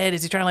into his head?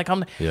 Is he trying to like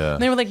calm?" Yeah.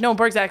 And they were like, "No,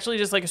 Borg's actually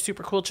just like a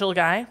super cool, chill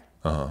guy."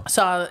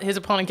 Saw his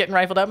opponent getting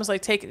rifled up and was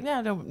like, take it. Yeah,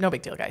 no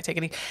big deal, guy. Take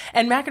it easy.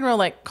 And McEnroe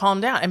like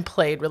calmed down and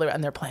played really well.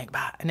 And they're playing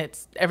and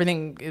it's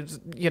everything is,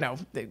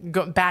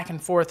 go back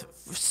and forth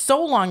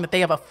so long that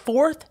they have a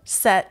 4th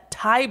set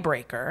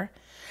tiebreaker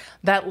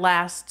that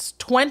lasts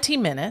 20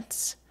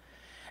 minutes.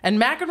 And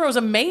McEnroe's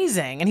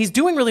amazing and he's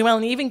doing really well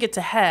and he even gets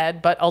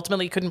ahead, but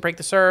ultimately he couldn't break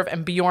the serve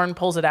and Bjorn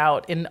pulls it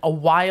out in a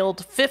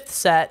wild 5th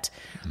set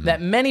that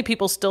many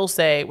people still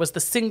say was the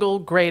single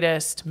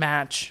greatest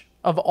match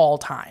of all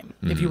time.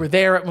 If you were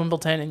there at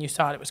Wimbledon and you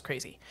saw it, it was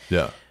crazy.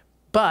 Yeah.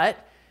 But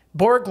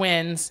Borg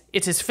wins.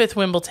 It's his 5th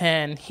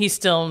Wimbledon. He's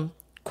still,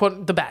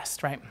 quote, the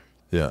best, right?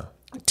 Yeah.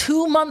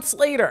 2 months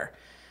later,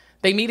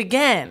 they meet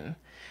again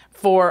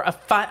for a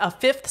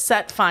 5th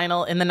set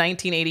final in the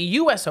 1980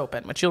 U.S.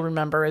 Open, which you'll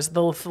remember is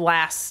the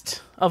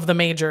last of the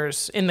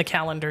majors in the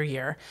calendar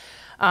year.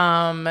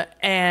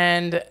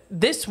 And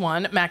this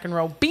one,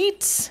 McEnroe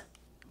beats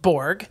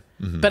Borg.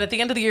 But at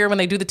the end of the year, when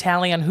they do the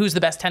tally on who's the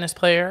best tennis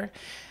player,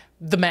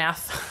 the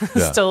math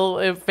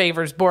still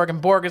favors Borg,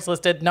 and Borg is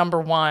listed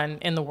number 1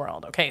 in the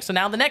world. Okay, so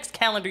now the next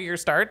calendar year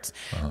starts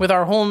with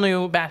our whole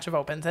new batch of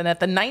opens. And at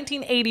the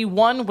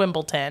 1981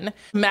 Wimbledon,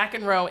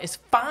 McEnroe is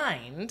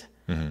fined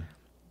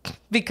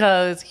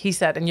because he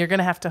said, and you're going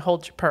to have to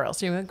hold your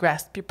pearls. You're going to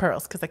grasp your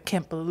pearls because I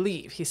can't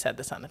believe he said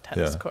this on the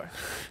tennis court.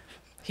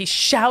 He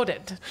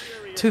shouted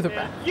to the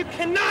ref. You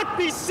cannot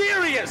be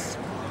serious!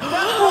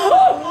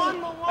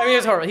 I mean, it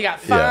was horrible. He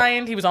got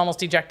fined. He was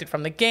almost ejected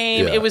from the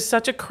game. It was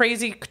such a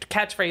crazy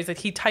catchphrase that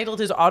he titled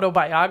his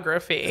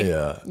autobiography,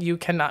 "You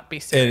Cannot Be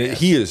Serious." And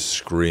he is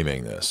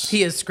screaming this.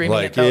 He is screaming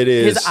like it.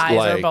 is his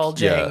eyes are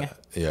bulging.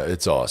 Yeah,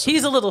 it's awesome.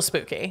 He's a little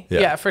spooky.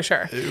 Yeah, for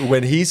sure.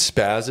 When he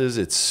spazzes,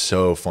 it's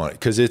so funny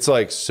because it's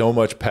like so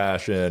much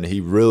passion.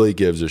 He really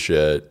gives a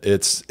shit.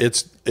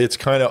 It's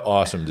kind of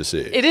awesome to see.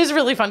 It is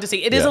really fun to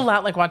see. It is a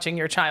lot like watching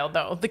your child,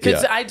 though,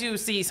 because I do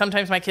see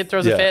sometimes my kid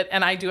throws a fit,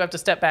 and I do have to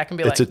step back and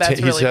be like, "That's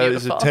really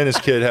beautiful." He's a tennis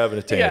kid having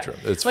a tantrum.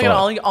 It's like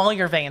fun. all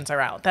your veins are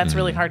out. That's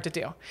really hard to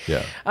do.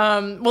 Yeah.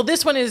 Well,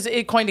 this one is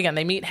coined again.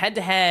 They meet head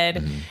to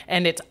head,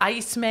 and it's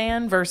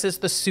Iceman versus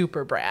the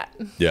Super Brat.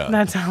 Yeah.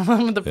 That's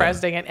how the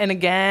press ding it. And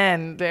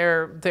again,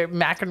 their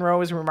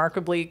McEnroe is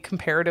remarkably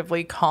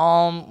comparatively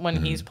calm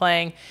when he's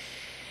playing,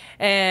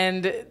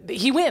 and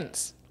he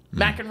wins.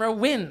 McEnroe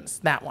wins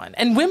that one.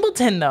 And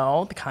Wimbledon,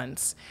 though, the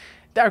cunts,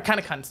 are kind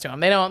of cunts to him.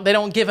 They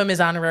don't give him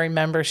his honorary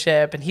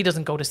membership, and he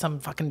doesn't go to some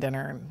fucking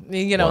dinner.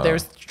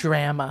 There's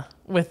drama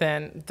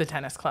within the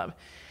tennis club.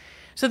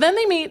 So then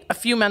they meet a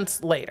few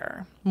months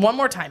later, one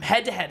more time,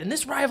 head to head. And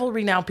this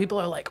rivalry now, people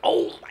are like,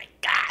 "Oh my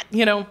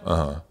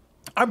God,"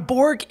 Our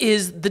Borg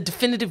is the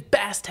definitive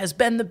best, has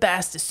been the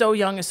best, is so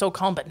young, is so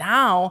calm. But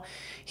now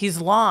he's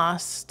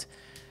lost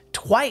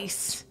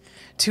twice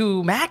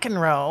to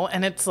McEnroe,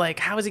 and it's like,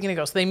 how is he going to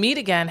go? So they meet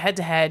again,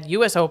 head-to-head,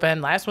 U.S.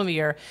 Open, last one of the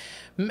year.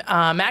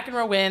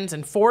 McEnroe wins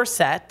in 4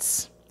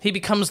 sets. He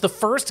becomes the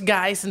first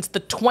guy since the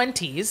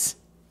 20s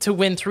to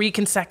win 3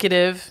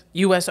 consecutive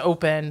U.S.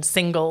 Open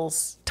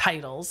singles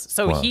titles.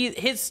 So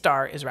his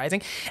star is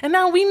rising. And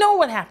now we know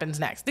what happens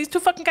next. These 2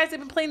 fucking guys, they've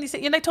been playing these.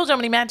 And I told you how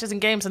many matches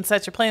and games and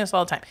sets you're playing this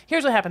all the time.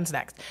 Here's what happens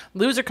next.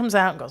 Loser comes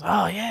out and goes,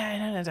 oh,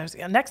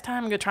 yeah, next time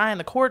I'm going to try in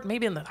the court,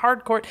 maybe in the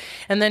hard court.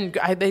 And then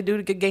they do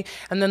a good game.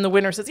 And then the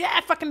winner says, yeah,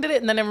 I fucking did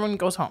it. And then everyone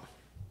goes home.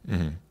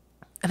 Mm-hmm.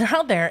 And they're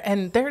out there,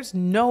 and there's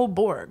no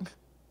Borg.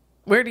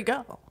 Where'd he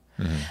go?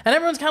 Mm-hmm. And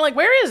everyone's kind of like,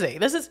 where is he?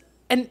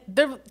 And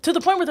they're to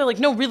the point where they're like,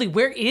 no, really,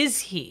 where is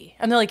he?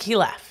 And they're like, he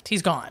left.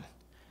 He's gone.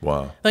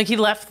 Wow. Like, he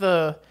left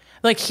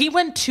he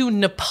went to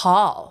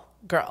Nepal,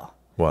 girl.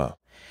 Wow.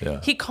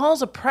 Yeah. He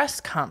calls a press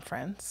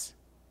conference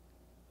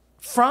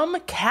from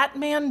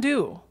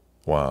Kathmandu.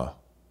 Wow.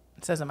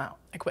 It says, I'm out.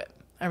 I quit.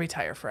 I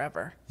retire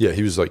forever. Yeah,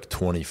 he was like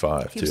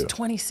 25, He was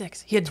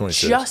 26. He had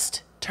 26.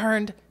 just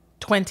turned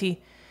 26.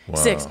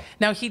 Wow.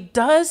 Now, he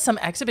does some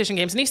exhibition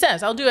games, and he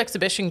says, I'll do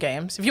exhibition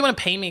games. If you want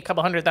to pay me a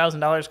couple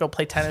 $100,000, go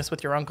play tennis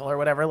with your uncle or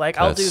whatever,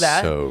 I'll do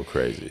that. That's so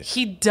crazy.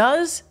 He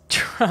does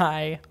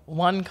try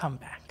one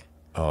comeback.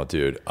 Oh,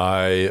 dude.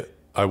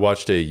 I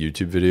watched a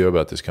YouTube video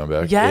about this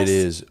comeback. Yes. It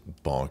is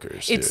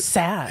bonkers, dude. It's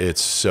sad.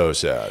 It's so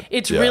sad.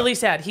 It's really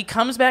sad. He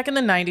comes back in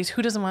the 90s.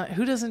 Who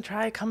doesn't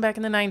try to come back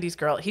in the 90s,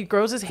 girl? He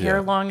grows his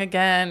hair long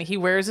again. He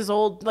wears his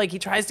old, he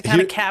tries to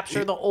kind of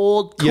capture the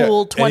old,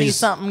 cool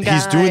 20-something guy.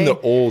 He's doing the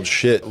old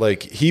shit.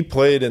 He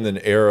played in an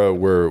era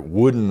where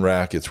wooden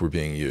rackets were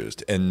being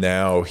used. And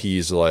now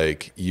he's,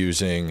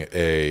 using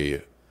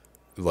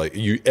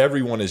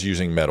everyone is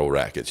using metal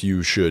rackets.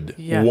 You should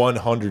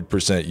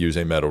 100% use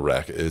a metal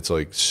racket. It's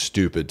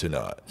stupid to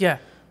not. Yeah.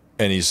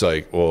 And he's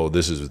like, well,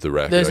 this is the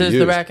racket This is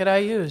the racket I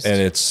used.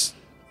 And it's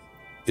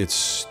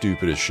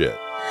stupid as shit.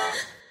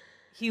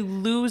 He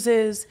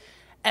loses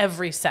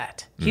every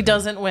set. He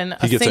doesn't win a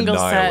He gets single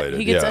annihilated. set.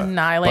 He gets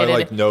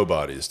annihilated. By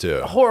nobodies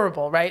too.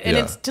 Horrible, right? And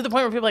it's to the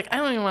point where people are like, I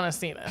don't even want to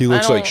see this. He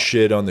looks like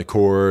shit on the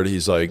court.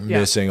 He's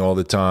missing all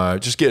the time.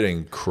 Just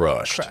getting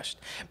crushed.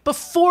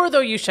 Before, though,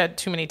 you shed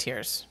too many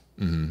tears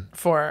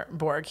for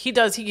Borg. He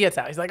gets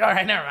out. He's like, all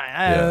right, never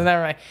mind.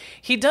 Never mind.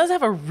 He does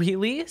have a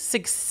really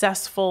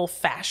successful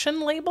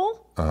fashion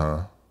label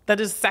that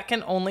is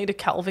second only to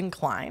Calvin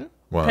Klein.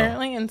 Wow.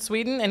 Apparently in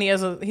Sweden, and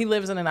he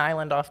lives in an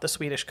island off the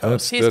Swedish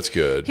coast. That's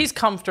good. He's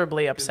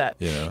comfortably upset.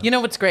 Yeah. You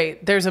know what's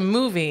great? There's a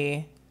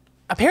movie.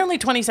 Apparently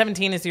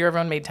 2017 is the year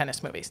everyone made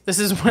tennis movies. This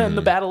is when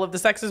the Battle of the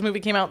Sexes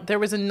movie came out. There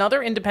was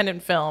another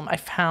independent film I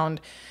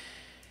found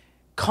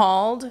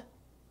called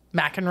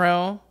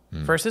McEnroe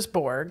versus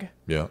Borg.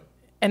 Yeah.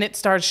 And it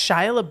stars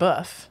Shia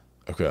LaBeouf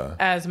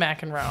as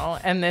McEnroe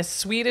and this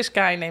Swedish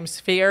guy named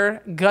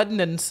Sverre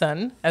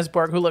Gudnason as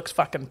Borg, who looks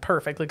fucking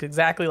perfect, looks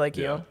exactly like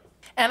you.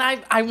 And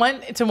I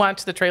went to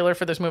watch the trailer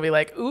for this movie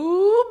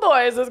ooh,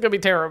 boy, is this going to be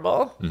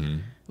terrible.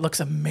 Looks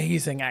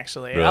amazing,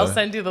 actually. Really? I'll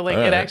send you the link.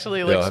 It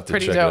actually looks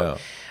pretty dope.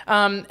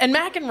 And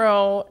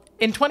McEnroe,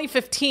 in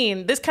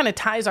 2015, this kind of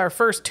ties our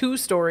first 2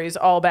 stories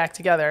all back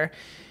together.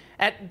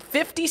 At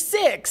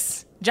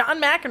 56,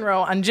 John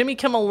McEnroe on Jimmy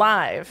Kimmel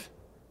Live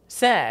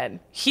said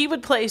he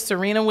would play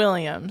Serena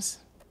Williams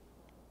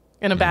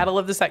in a battle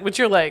of the sex, which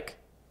you're like...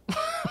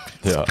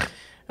 Yeah.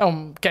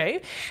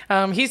 Okay.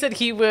 He said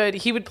he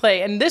would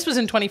play, and this was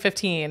in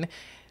 2015.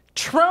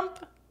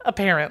 Trump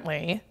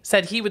apparently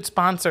said he would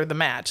sponsor the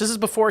match. This is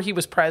before he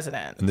was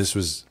president. And this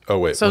was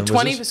so in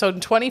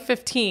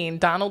 2015,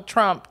 Donald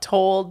Trump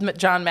told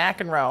John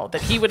McEnroe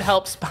that he would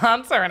help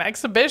sponsor an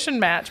exhibition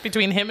match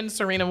between him and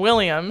Serena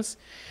Williams.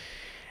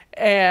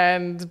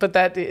 But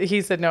that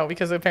he said no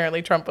because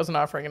apparently Trump wasn't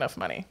offering enough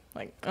money.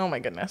 Oh my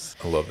goodness.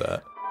 I love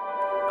that.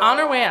 On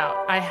our way out,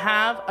 I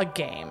have a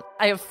game.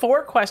 I have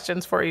 4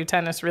 questions for you,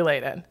 tennis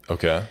related.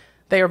 Okay.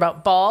 They are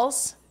about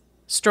balls,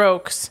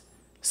 strokes,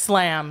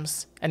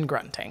 slams, and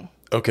grunting.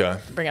 Okay.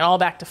 Bring it all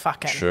back to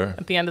fucking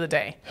at the end of the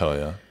day. Hell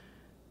yeah.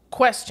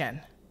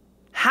 Question.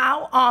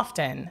 How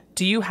often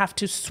do you have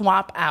to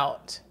swap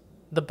out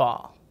the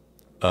ball?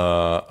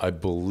 I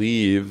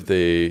believe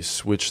they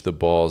switch the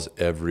balls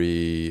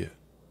every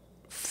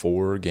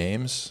 4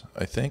 games,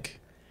 I think.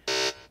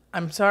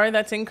 I'm sorry,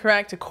 that's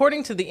incorrect.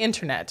 According to the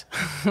internet,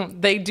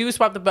 they do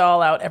swap the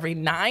ball out every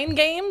 9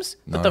 games,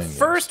 but the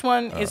first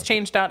one is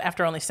changed out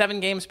after only 7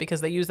 games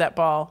because they use that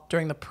ball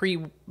during the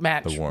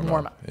pre-match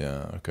warm-up.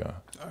 Yeah, okay.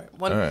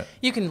 All right.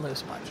 You can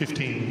lose one.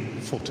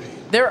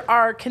 15-40. There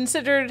are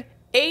considered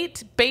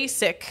 8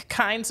 basic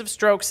kinds of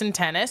strokes in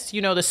tennis.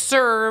 You know, the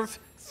serve,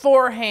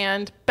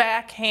 forehand,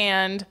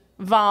 backhand,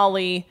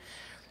 volley.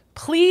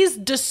 Please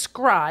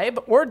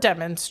describe or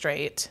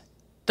demonstrate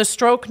the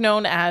stroke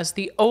known as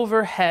the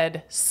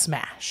overhead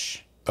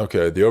smash.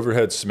 Okay, the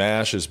overhead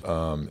smash is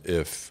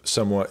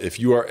if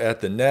you are at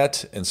the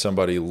net and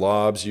somebody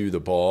lobs you the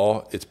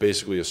ball, it's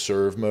basically a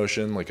serve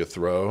motion, like a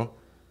throw,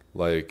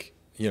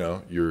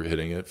 you're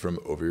hitting it from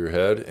over your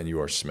head and you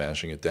are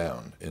smashing it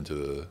down into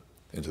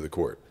the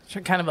court.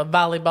 Kind of a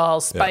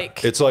volleyball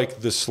spike. Yeah. It's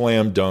like the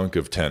slam dunk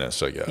of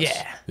tennis, I guess.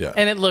 Yeah.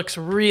 And it looks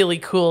really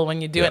cool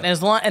when you do it.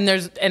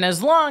 And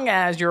as long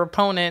as your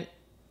opponent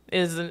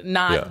is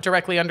not Yeah.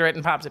 directly under it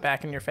and pops it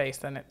back in your face,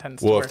 then it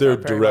tends to Well, work if they're out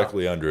very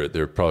directly under it,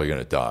 they're probably going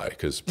to die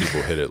because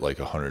people hit it like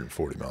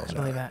 140 miles an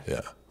hour. believe that.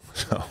 Yeah.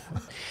 So,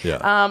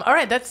 yeah. All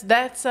right, that's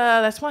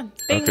one.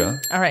 Ding. Okay.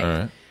 All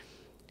right.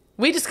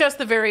 We discussed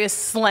the various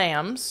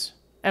slams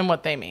and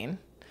what they mean.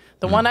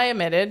 The one I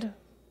omitted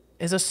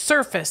is a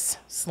surface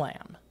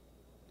slam.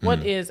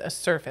 What is a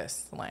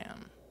surface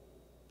slam?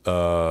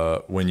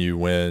 When you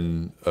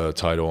win a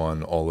title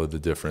on all of the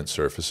different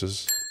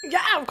surfaces.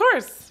 Yeah, of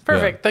course.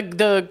 Perfect.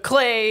 The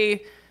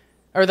clay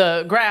or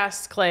the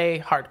grass, clay,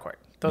 hard court.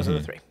 Those are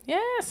the three.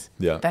 Yes.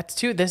 Yeah. That's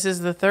two. This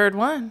is the third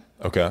one.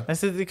 Okay.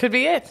 It could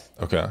be it.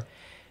 Okay.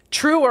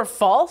 True or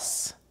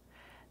false?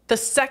 The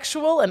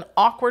sexual and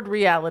awkward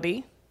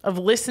reality of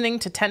listening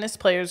to tennis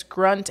players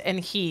grunt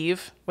and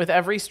heave with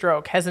every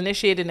stroke has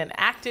initiated an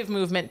active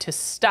movement to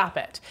stop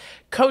it.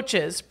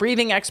 Coaches,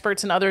 breathing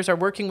experts, and others are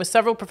working with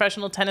several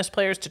professional tennis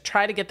players to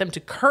try to get them to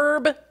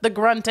curb the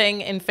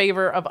grunting in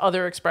favor of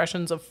other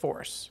expressions of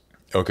force.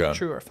 Okay.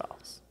 True or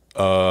false?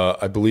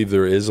 I believe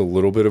there is a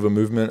little bit of a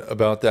movement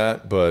about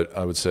that, but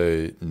I would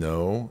say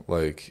no.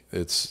 Like,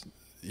 it's,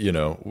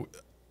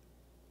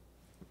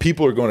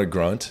 people are going to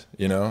grunt,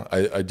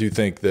 I do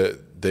think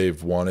that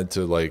they've wanted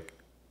to, like,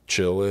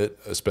 chill it,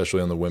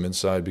 especially on the women's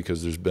side,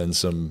 because there's been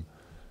some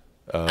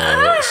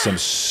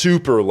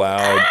super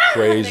loud,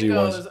 crazy and it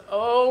goes, ones.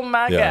 Oh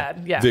my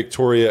God. Yeah.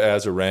 Victoria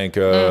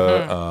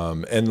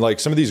Azarenka. And like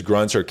some of these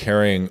grunts are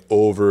carrying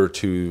over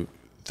to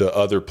the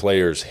other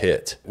player's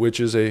hit, which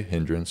is a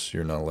hindrance.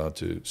 You're not allowed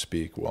to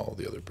speak while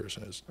the other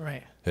person is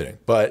hitting.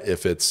 But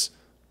if it's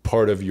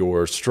part of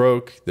your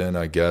stroke, then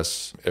I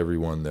guess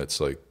everyone that's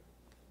like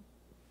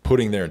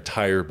putting their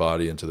entire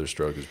body into their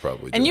stroke is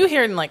probably And you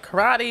hear in like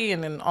karate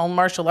and in all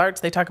martial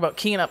arts, they talk about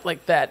keying up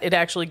like that. It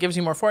actually gives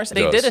you more force.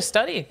 They did a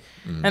study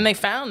and they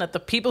found that the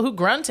people who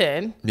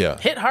grunted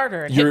hit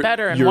harder and hit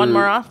better and won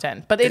more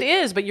often. But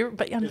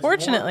but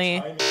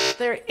unfortunately,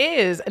 there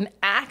is an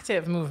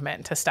active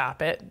movement to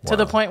stop it to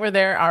the point where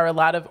there are a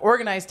lot of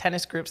organized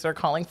tennis groups that are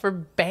calling for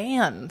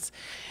bans.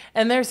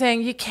 And they're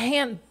saying you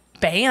can't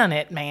ban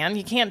it, man.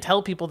 You can't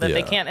tell people that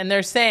they can't. And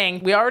they're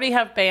saying we already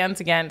have bans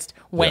against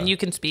when you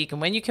can speak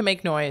and when you can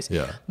make noise.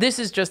 This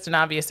is just an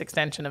obvious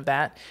extension of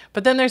that.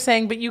 But then they're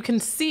saying, but you can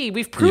see,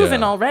 we've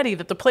proven already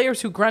that the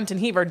players who grunt and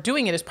heave are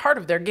doing it as part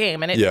of their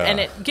game, and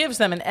it gives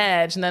them an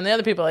edge. And then the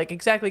other people like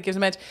exactly gives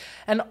them edge.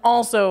 And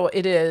also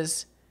it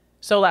is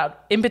so loud.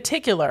 In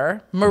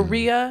particular,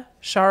 Maria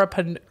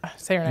Sharapova.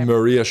 Say her name.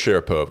 Maria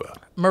Sharapova.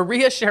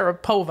 Maria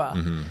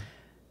Sharapova.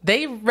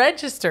 They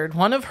registered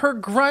one of her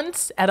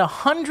grunts at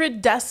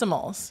 100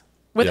 decimals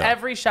with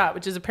every shot,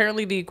 which is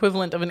apparently the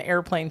equivalent of an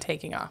airplane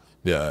taking off.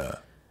 Yeah.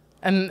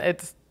 And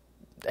it's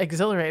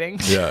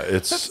exhilarating. Yeah,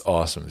 it's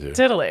awesome, dude.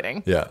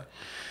 Titillating. Yeah.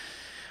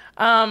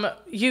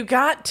 You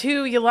got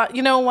to,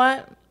 you know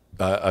what?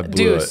 I blew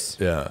Deuce.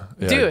 it. Yeah.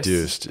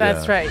 Deuced.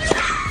 That's right.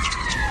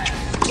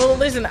 Well,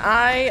 listen,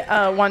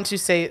 I want to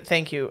say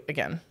thank you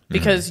again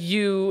because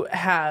you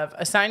have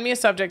assigned me a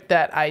subject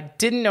that I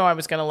didn't know I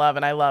was going to love,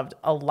 and I loved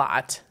a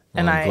lot.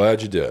 And I'm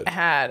glad you did.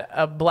 Had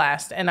a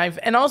blast,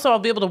 and also I'll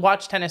be able to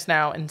watch tennis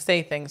now and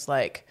say things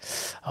like,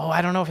 "Oh,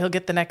 I don't know if he'll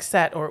get the next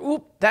set," or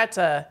 "Oop, that's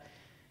a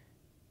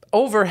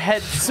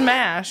overhead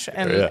smash,"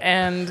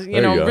 and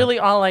really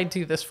all I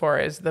do this for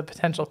is the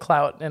potential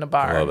clout in a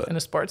bar, in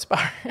a sports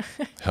bar.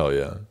 Hell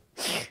yeah.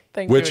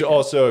 Thank Which you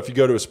also, if you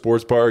go to a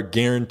sports bar,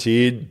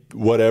 guaranteed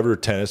whatever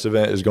tennis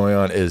event is going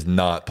on is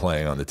not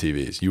playing on the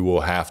TVs. You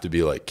will have to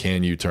be like,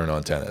 can you turn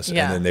on tennis?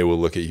 Yeah. And then they will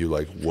look at you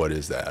like, what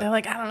is that? They're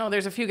like, I don't know.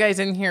 There's a few guys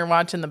in here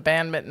watching the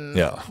badminton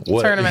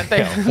What, tournament.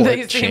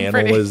 What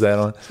channel is that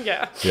on?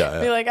 Yeah.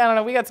 They're like, I don't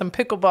know. We got some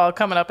pickleball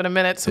coming up in a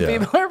minute. Some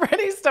people are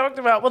pretty stoked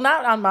about. Well,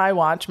 not on my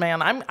watch,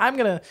 man. I'm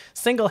gonna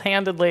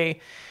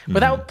single-handedly,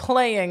 without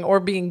playing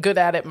or being good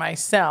at it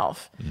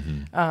myself,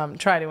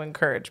 try to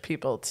encourage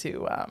people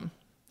to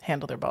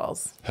handle their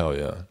balls. Hell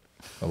yeah.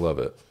 I love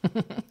it.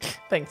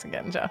 Thanks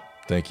again, Jeff.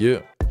 Thank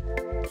you.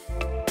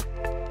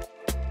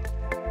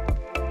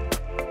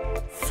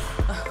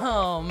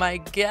 Oh, my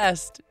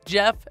guest,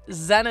 Jeff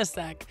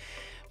Zenisek.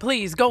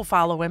 Please go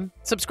follow him.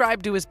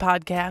 Subscribe to his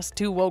podcast,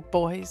 Two Woke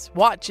Boys.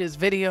 Watch his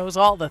videos,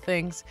 all the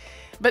things.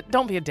 But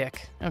don't be a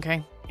dick,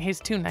 okay?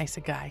 He's too nice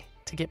a guy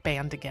to get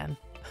banned again.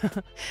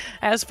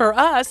 As for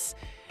us,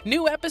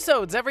 new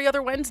episodes every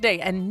other Wednesday.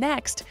 And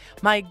next,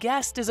 my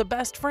guest is a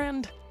best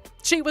friend.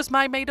 She was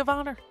my maid of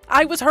honor.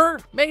 I was her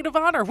maid of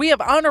honor. We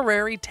have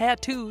honorary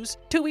tattoos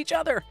to each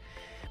other.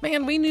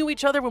 Man, we knew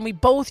each other when we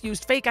both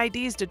used fake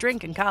IDs to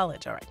drink in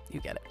college. All right,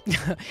 you get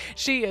it.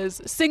 She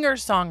is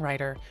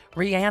singer-songwriter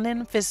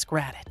Rhiannon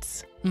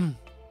Fiskraditz.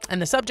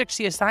 And the subject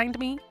she assigned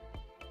me?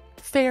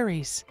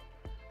 Fairies.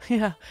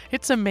 Yeah,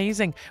 it's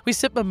amazing. We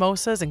sip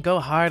mimosas and go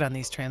hard on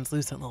these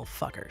translucent little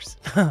fuckers.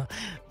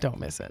 Don't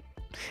miss it.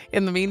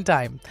 In the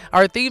meantime,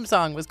 our theme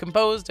song was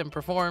composed and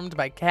performed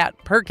by Kat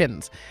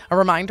Perkins. A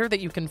reminder that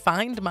you can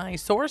find my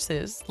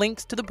sources,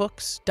 links to the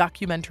books,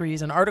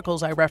 documentaries, and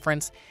articles I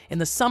reference in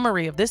the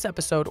summary of this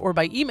episode or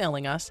by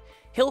emailing us,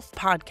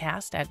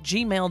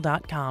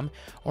 hilfpodcast@gmail.com,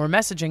 or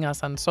messaging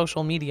us on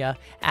social media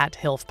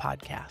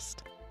 @hilfpodcast.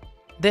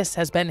 This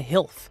has been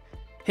HILF,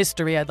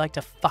 History I'd Like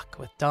to Fuck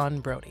with Don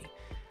Brody.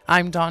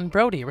 I'm Don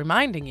Brody,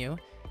 reminding you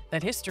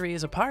that history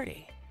is a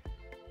party,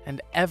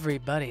 and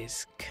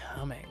everybody's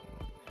coming.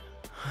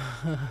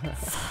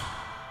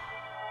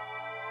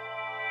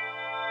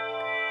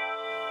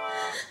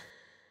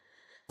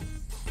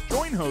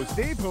 Join hosts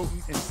Dave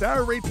Houghton and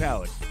Sarah Ray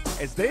Palick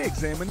as they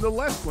examine the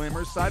less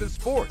glamorous side of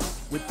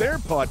sports with their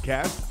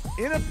podcast,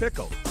 In a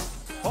Pickle.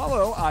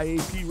 Follow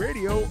IAP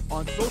Radio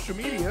on social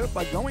media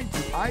by going to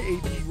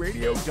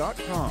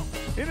IAPradio.com.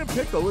 In a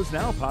Pickle is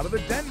now part of the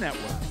Den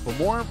Network. For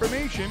more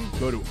information,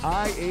 go to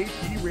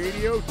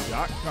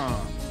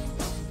IAPradio.com.